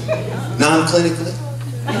depressed, non-clinically.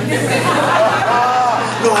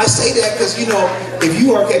 No, I say that because, you know, if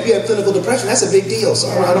you have clinical depression, that's a big deal. So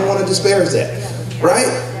I don't want to disparage that. Right?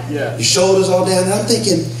 Yeah. Your shoulders all down. And I'm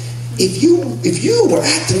thinking, if you were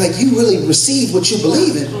acting like you really received what you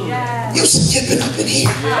believe in, you're skipping up in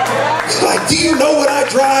here. Like, do you know what I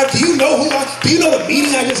drive? Do you know do you know the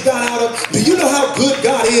meeting I just got out of? Do you know how good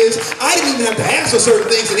God is? I didn't even have to answer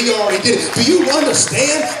certain things and he already did it. Do you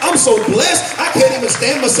understand? I'm so blessed, I can't even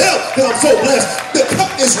stand myself because I'm so blessed. The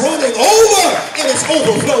cup is running over and it's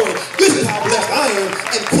overflowing. This is how blessed I am.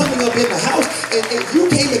 And coming up in the house, and if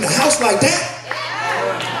you came in the house like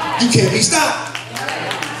that, you can't be stopped.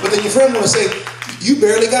 But then your friend want to say, you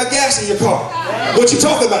barely got gas in your car. What you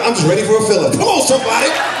talking about? I'm just ready for a fill-up. Come on, somebody.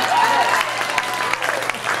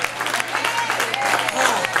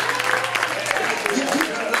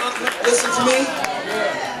 Listen to me.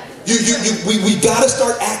 We got to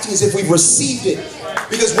start acting as if we've received it.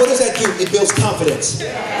 Because what does that do? It builds confidence.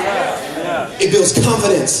 It builds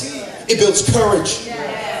confidence. It builds courage.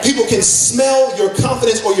 People can smell your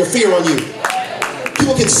confidence or your fear on you.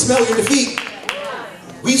 People can smell your defeat.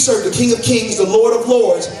 We serve the King of Kings, the Lord of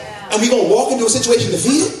Lords, and we're going to walk into a situation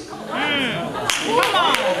defeated?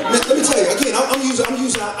 Let me tell you, again, I'm using,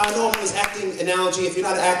 I know I'm this acting analogy. If you're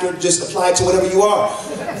not an actor, just apply it to whatever you are.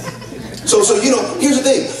 So you know, here's the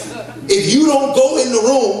thing. If you don't go in the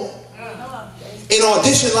room and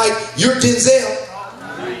audition like you're Denzel,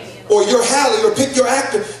 or you're Halle, or pick your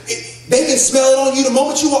actor, they can smell it on you the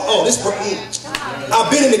moment you walk. Oh, this person.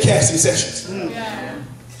 I've been in the casting sessions.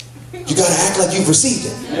 You got to act like you've received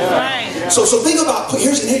it. So think about,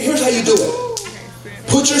 here's how you do it.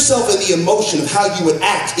 Put yourself in the emotion of how you would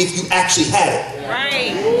act if you actually had it.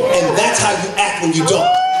 And that's how you act when you don't.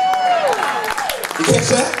 You catch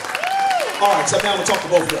that? All right, so now I'm going to talk to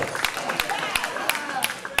both of you.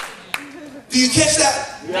 Do you catch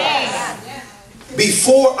that? Yes.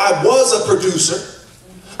 Before I was a producer,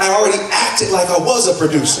 I already acted like I was a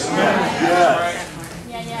producer.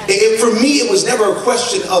 For me, it was never a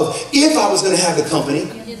question of if I was going to have the company.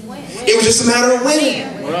 It was just a matter of when.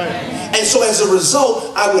 And so as a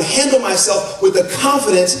result, I would handle myself with the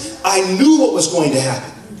confidence I knew what was going to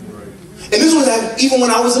happen. And this was even when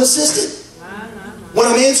I was an assistant. When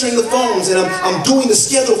I'm answering the phones and I'm doing the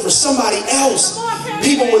schedule for somebody else,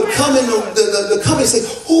 people would come in the company and say,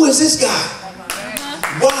 who is this guy?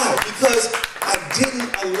 Why? Because I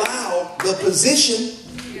didn't allow the position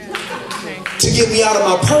to get me out of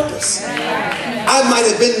my purpose. I might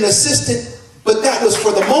have been an assistant, but that was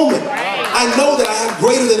for the moment. I know that I have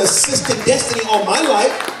greater than assistant destiny on my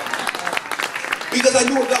life because I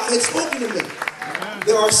knew what God had spoken to me.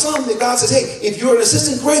 There are some that God says, hey, if you're an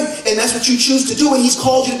assistant, great, and that's what you choose to do, and He's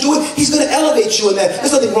called you to do it, He's going to elevate you in that.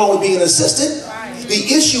 There's nothing wrong with being an assistant.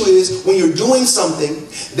 The issue is when you're doing something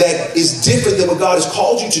that is different than what God has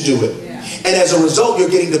called you to do it. And as a result, you're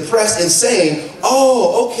getting depressed and saying,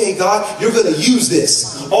 oh, okay, God, you're going to use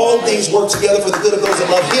this. All things work together for the good of those that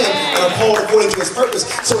love him and are called according to his purpose.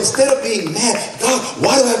 So instead of being mad, God,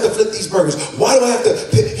 why do I have to flip these burgers? Why do I have to,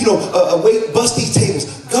 bust these tables?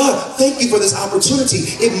 God, thank you for this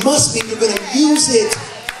opportunity. It must be you're going to use it.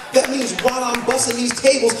 That means while I'm busting these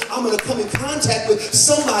tables, I'm going to come in contact with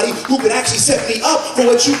somebody who can actually set me up for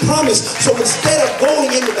what you promised. So instead of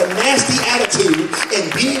going in with a nasty attitude and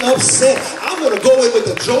being upset, I'm going to go in with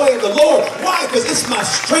the joy of the Lord. Why? Because it's my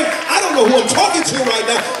strength. I don't know who I'm talking to right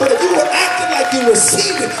now, but if you were acting like you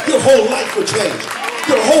received it, your whole life would change.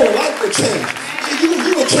 Your whole life would change.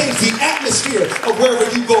 You will change the atmosphere of wherever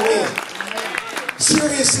you go in.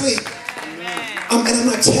 Seriously. And I'm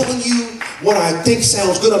not telling you what I think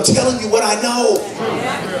sounds good. I'm telling you what I know.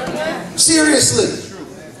 Seriously.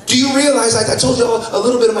 Do you realize, like I told you a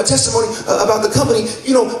little bit of my testimony about the company,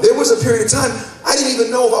 there was a period of time I didn't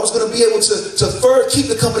even know if I was going to be able to keep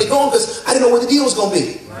the company going because I didn't know where the deal was going to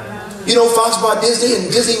be. Fox bought Disney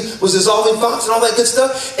and Disney was dissolving Fox and all that good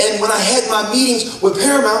stuff. And when I had my meetings with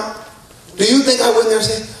Paramount, do you think I went there and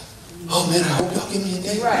said, oh man, I hope y'all give me a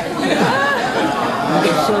day?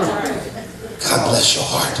 God bless your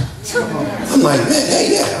heart. I'm like, man,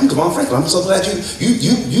 hey, yeah, I'm DeVon Franklin. I'm so glad you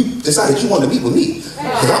decided you want to meet with me.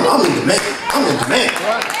 Because I'm in demand. I'm in demand.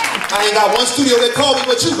 I ain't got one studio that called me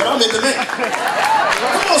but you, but I'm in demand.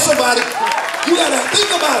 Come on, somebody. You got to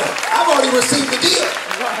think about it. I've already received the deal.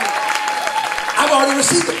 I've already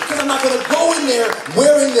received it. Because I'm not going to go in there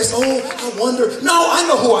wearing this, oh, I wonder. No, I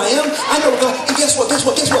know who I am. I know God. And guess what?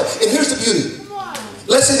 And here's the beauty.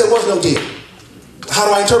 Let's say there was no deal. How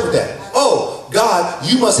do I interpret that? Oh, God,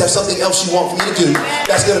 you must have something else you want for me to do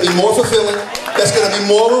that's going to be more fulfilling, that's going to be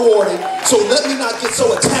more rewarding. So let me not get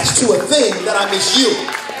so attached to a thing that I miss you.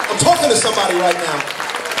 I'm talking to somebody right now.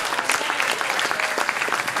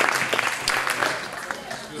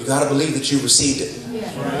 You got to believe that you received it.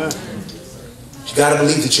 You got to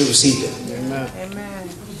believe that you received it. Amen.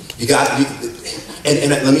 You got, and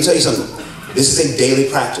let me tell you something. This is a daily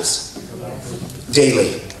practice.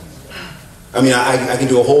 Daily. I mean, I can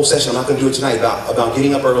do a whole session. I'm not going to do it tonight about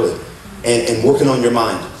getting up early and working on your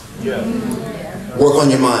mind. Yeah. Work on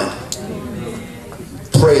your mind.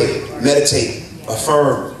 Pray, meditate,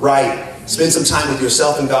 affirm, write. Spend some time with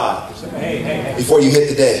yourself and God before you hit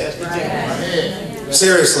the day.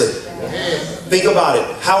 Seriously. Think about it.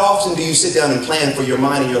 How often do you sit down and plan for your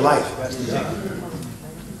mind and your life?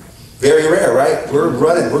 Very rare, right? We're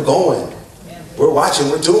running, we're going, we're watching,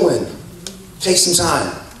 we're doing. Take some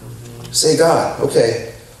time. Say, God,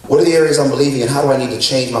 okay, what are the areas I'm believing and how do I need to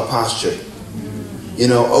change my posture?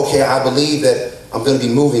 Okay, I believe that I'm going to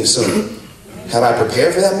be moving soon. Have I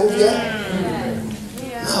prepared for that move yet?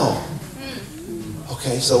 No.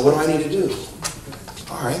 Okay, so what do I need to do?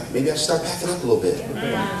 All right, maybe I should start packing up a little bit.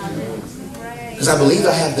 Because I believe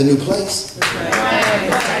I have the new place. Right?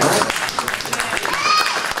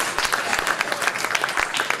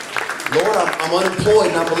 Lord, I'm unemployed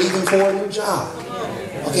and I'm believing for a new job.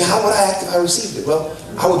 Okay, how would I act if I received it? Well,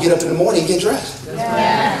 I would get up in the morning and get dressed. Okay.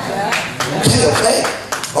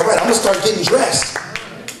 All right, I'm going to start getting dressed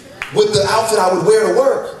with the outfit I would wear to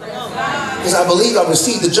work. Because I believe I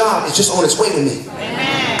received the job. It's just on its way to me.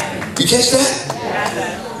 You catch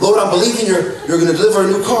that? Lord, I'm believing you're going to deliver a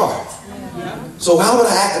new car. So how would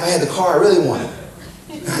I act if I had the car I really wanted?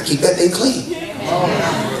 I keep that thing clean.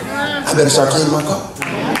 I better start cleaning my car.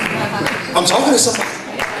 I'm talking to somebody.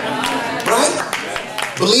 Right?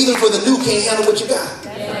 Believing for the new can't handle what you got.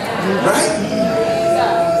 Right?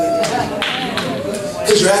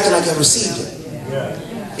 Because you're acting like I received it.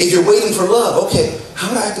 If you're waiting for love, okay, how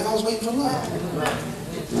would I act if I was waiting for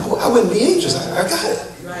love? I wouldn't be anxious. I got it.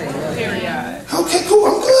 Okay, cool,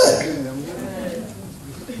 I'm good.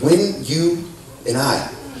 When you and I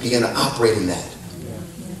begin to operate in that,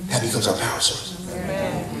 that becomes our power source.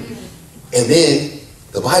 And then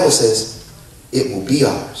the Bible says it will be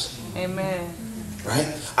ours. Amen. Right?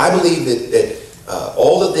 I believe that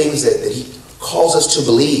all the things that he calls us to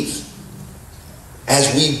believe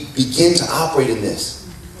as we begin to operate in this,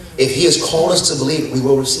 if he has called us to believe, we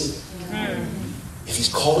will receive it. If he's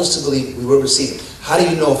called us to believe, we will receive it. How do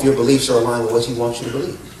you know if your beliefs are aligned with what he wants you to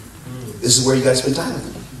believe? This is where you got to spend time with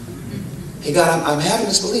him. Hey God, I'm having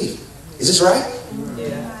this belief. Is this right?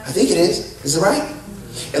 Yeah. I think it is. Is it right?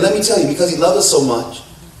 And let me tell you, because he loves us so much,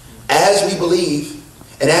 as we believe,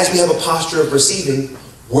 and as we have a posture of receiving,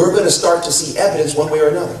 we're going to start to see evidence one way or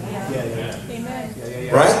another.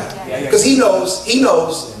 Right? Because he knows.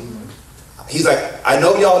 He's like, I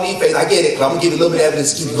know y'all need faith. I get it. But I'm going to give you a little bit of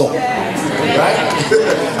evidence to keep it going. Right?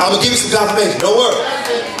 I'm going to give you some confirmation. Don't worry.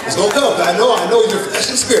 It's going to come. I know your flesh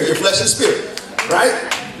and spirit. Your flesh and spirit. Right?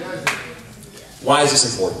 Why is this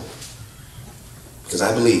important? Because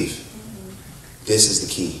I believe this is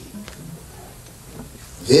the key.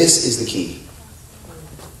 This is the key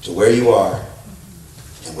to where you are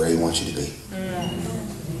and where he wants you to be.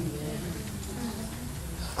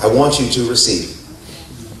 I want you to receive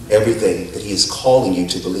everything that he is calling you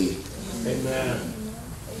to believe. Amen.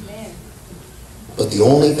 But the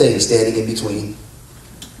only thing standing in between,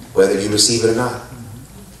 whether you receive it or not,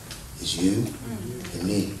 is you and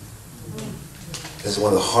me. That's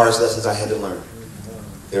one of the hardest lessons I had to learn.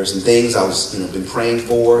 There are some things I was, been praying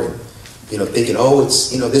for, and thinking, oh, it's,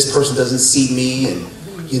 this person doesn't see me, and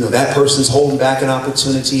that person's holding back an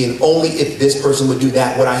opportunity, and only if this person would do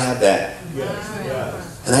that would I have that. Yes.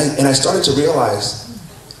 And I started to realize,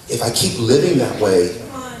 if I keep living that way,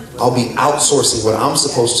 I'll be outsourcing what I'm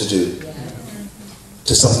supposed to do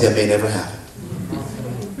to something that may never happen.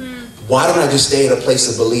 Why don't I just stay in a place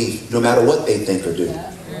of belief, no matter what they think or do?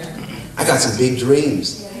 I got some big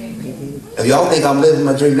dreams. If y'all think I'm living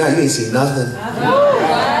my dream now, you ain't seen nothing.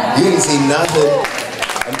 You ain't seen nothing.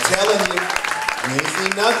 I'm telling you, you ain't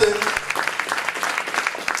seen nothing.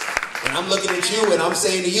 And I'm looking at you and I'm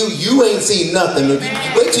saying to you, you ain't seen nothing.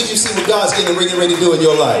 Wait till you see what God's getting ready to do in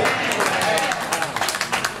your life.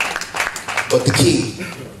 But the key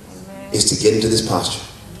is to get into this posture.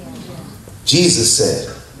 Jesus said,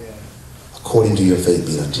 according to your faith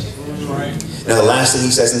be unto you. Now the last thing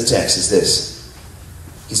he says in the text is this.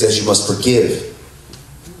 He says you must forgive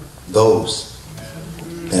those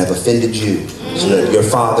that have offended you, so that your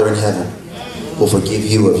Father in heaven will forgive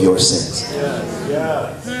you of your sins.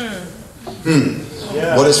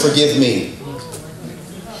 What does forgive mean?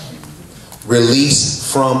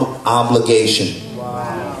 Release from obligation.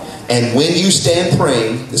 And when you stand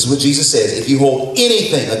praying, this is what Jesus says, if you hold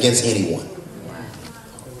anything against anyone,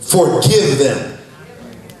 forgive them.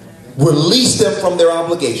 Release them from their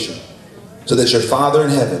obligation, so that your Father in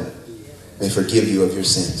heaven may forgive you of your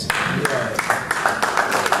sins.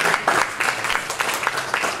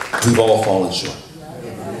 We've all fallen short.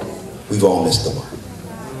 We've all missed the mark.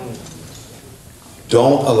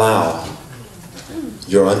 Don't allow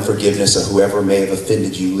your unforgiveness of whoever may have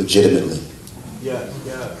offended you legitimately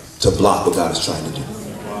to block what God is trying to do.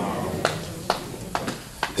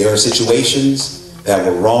 There are situations that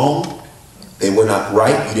were wrong. They were not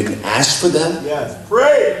right. You didn't ask for them. Yes.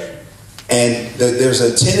 Pray. And there's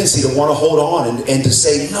a tendency to want to hold on and to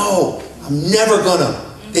say, no, I'm never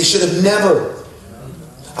gonna. They should have never.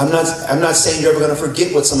 I'm not saying you're ever going to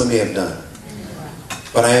forget what someone may have done.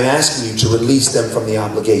 But I am asking you to release them from the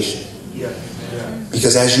obligation.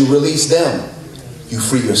 Because as you release them, you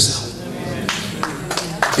free yourself.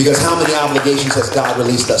 Because how many obligations has God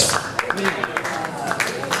released us from?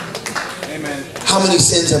 How many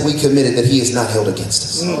sins have we committed that he has not held against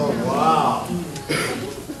us? Wow.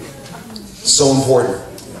 So important.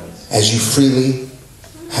 As you freely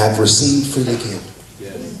have received, freely give.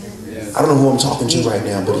 I don't know who I'm talking to right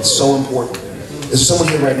now, but it's so important. Is there someone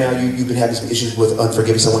here right now, you've been having some issues with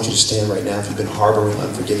unforgiveness? I want you to stand right now. If you've been harboring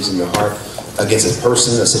unforgiveness in your heart against a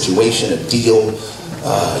person, a situation, a deal,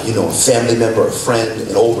 a family member, a friend,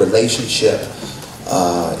 an old relationship.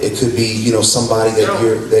 It could be, somebody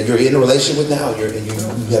that you're in a relationship with now, and you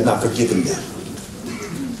have not forgiven them.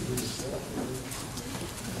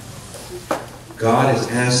 God is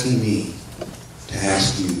asking me to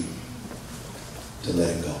ask you to let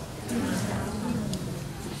it go.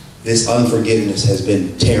 This unforgiveness has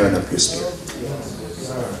been tearing up your spirit.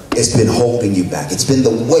 It's been holding you back. It's been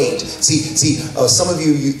the weight. See, some of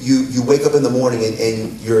you wake up in the morning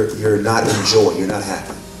and you're not in joy. You're not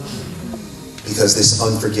happy. Because this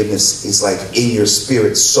unforgiveness is like in your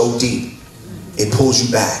spirit so deep, it pulls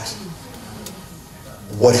you back.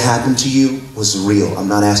 What happened to you was real. I'm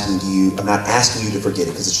not asking you to forget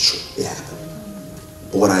it because it's true. It happened.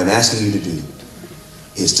 But what I'm asking you to do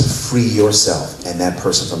is to free yourself and that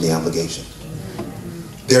person from the obligation.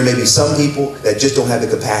 There may be some people that just don't have the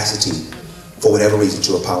capacity, for whatever reason,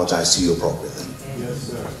 to apologize to you appropriately.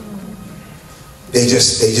 Yes, sir. They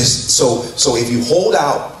just so if you hold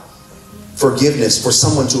out forgiveness for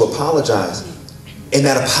someone to apologize and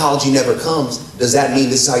that apology never comes, does that mean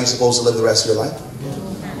this is how you're supposed to live the rest of your life?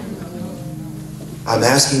 I'm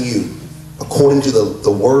asking you, according to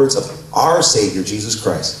the words of our Savior, Jesus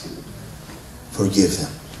Christ, forgive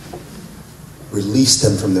them. Release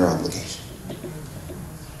them from their obligation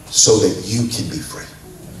so that you can be free.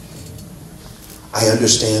 I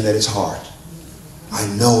understand that it's hard. I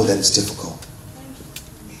know that it's difficult.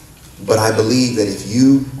 But I believe that if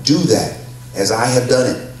you do that, as I have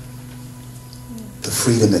done it, the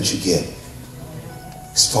freedom that you get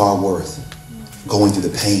is far worth going through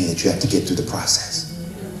the pain that you have to get through the process.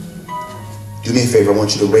 Do me a favor. I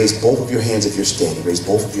want you to raise both of your hands if you're standing. Raise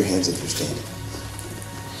both of your hands if you're standing.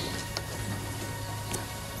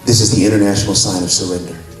 This is the international sign of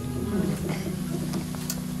surrender.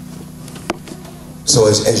 So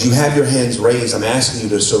as you have your hands raised, I'm asking you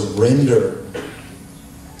to surrender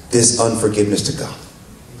this unforgiveness to God.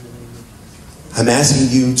 I'm asking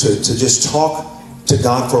you to just talk to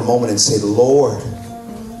God for a moment and say, Lord,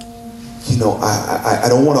 you know, I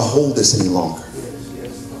don't want to hold this any longer.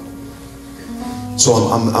 So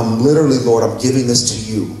I'm literally, Lord, I'm giving this to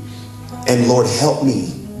you. And Lord, help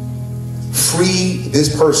me free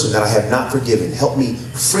this person that I have not forgiven. Help me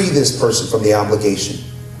free this person from the obligation.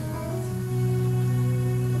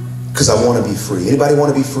 Because I want to be free. Anybody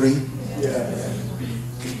want to be free? Yeah.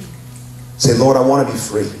 Say, Lord, I want to be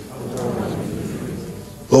free.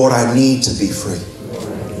 Lord, I need to be free.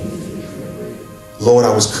 Lord,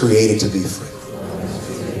 I was created to be free.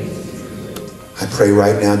 I pray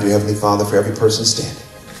right now, dear Heavenly Father, for every person standing.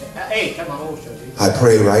 I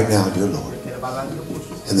pray right now, dear Lord,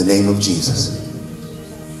 in the name of Jesus,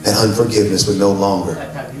 that unforgiveness would no longer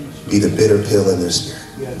be the bitter pill in their spirit.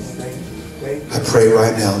 I pray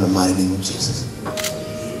right now in the mighty name of Jesus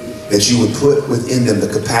that you would put within them the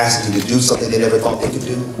capacity to do something they never thought they could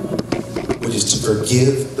do, which is to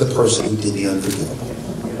forgive the person who did the unforgivable.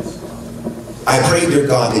 I pray, dear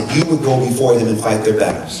God, that you would go before them and fight their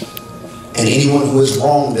battles. And anyone who has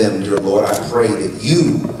wronged them, dear Lord, I pray that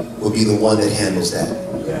you will be the one that handles that.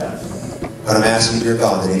 But I'm asking, dear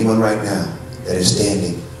God, that anyone right now that is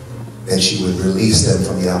standing, that you would release them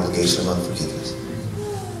from the obligation of unforgiveness.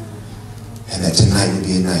 And that tonight would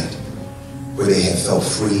be a night where they have felt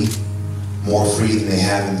free, more free than they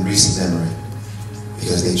have in recent memory,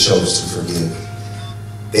 because they chose to forgive.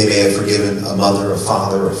 They may have forgiven a mother, a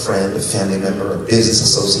father, a friend, a family member, a business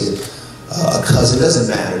associate, a cousin. It doesn't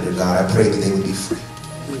matter, dear God. I pray that they would be free.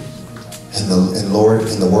 And Lord,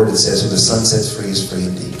 in the word it says, who the Son sets free is free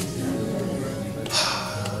indeed.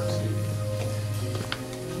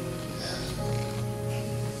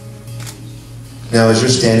 Now, as you're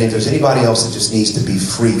standing, if there's anybody else that just needs to be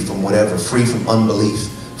free from whatever, free from unbelief,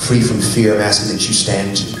 free from fear, I'm asking that you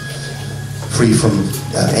stand too. Free from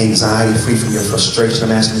anxiety, free from your frustration,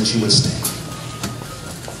 I'm asking that you would stand.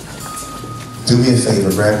 Do me a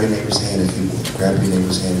favor, grab your neighbor's hand if you would. Grab your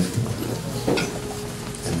neighbor's hand if you would.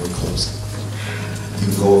 And we're closing. You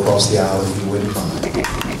can go across the aisle if you wouldn't mind.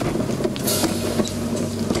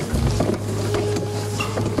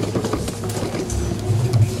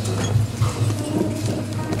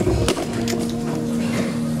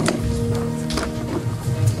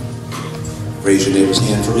 Raise your neighbor's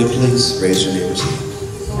hand for me, please. Raise your neighbor's hand.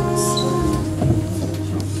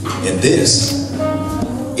 And this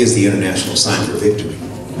is the international sign for victory.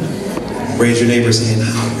 Raise your neighbor's hand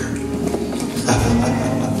higher.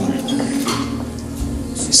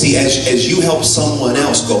 See, as you help someone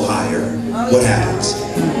else go higher, what happens?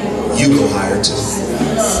 You go higher too.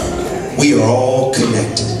 We are all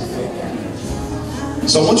connected.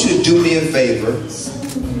 So I want you to do me a favor.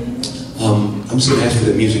 I'm just going to ask for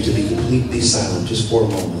the music to be completely silent just for a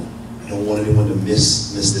moment. I don't want anyone to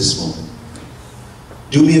miss this moment.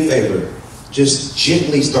 Do me a favor. Just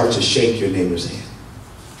gently start to shake your neighbor's hand.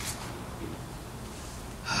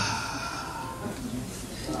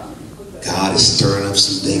 God is stirring up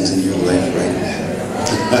some things in your life right now.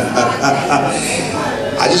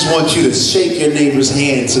 I just want you to shake your neighbor's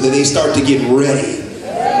hand so that they start to get ready.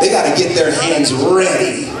 They got to get their hands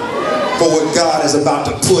ready for what God is about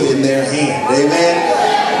to put in their hand.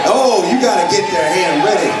 Amen. Oh, you got to get their hand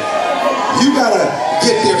ready. You got to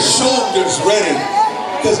get their shoulders ready,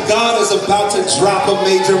 because God is about to drop a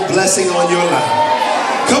major blessing on your life.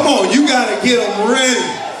 Come on, you got to get them ready,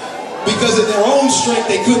 because in their own strength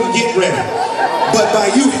they couldn't get ready. But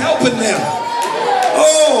by you helping them,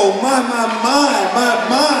 oh my.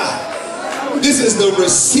 This is the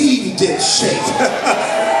received it shake.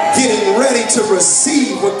 Getting ready to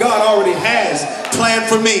receive what God already has planned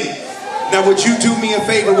for me. Now, would you do me a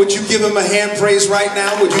favor? Would you give him a hand praise right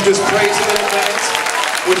now? Would you just praise him in advance?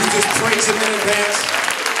 Would you just praise him in advance?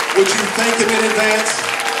 Would you thank him in advance?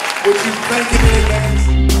 Would you thank him in advance?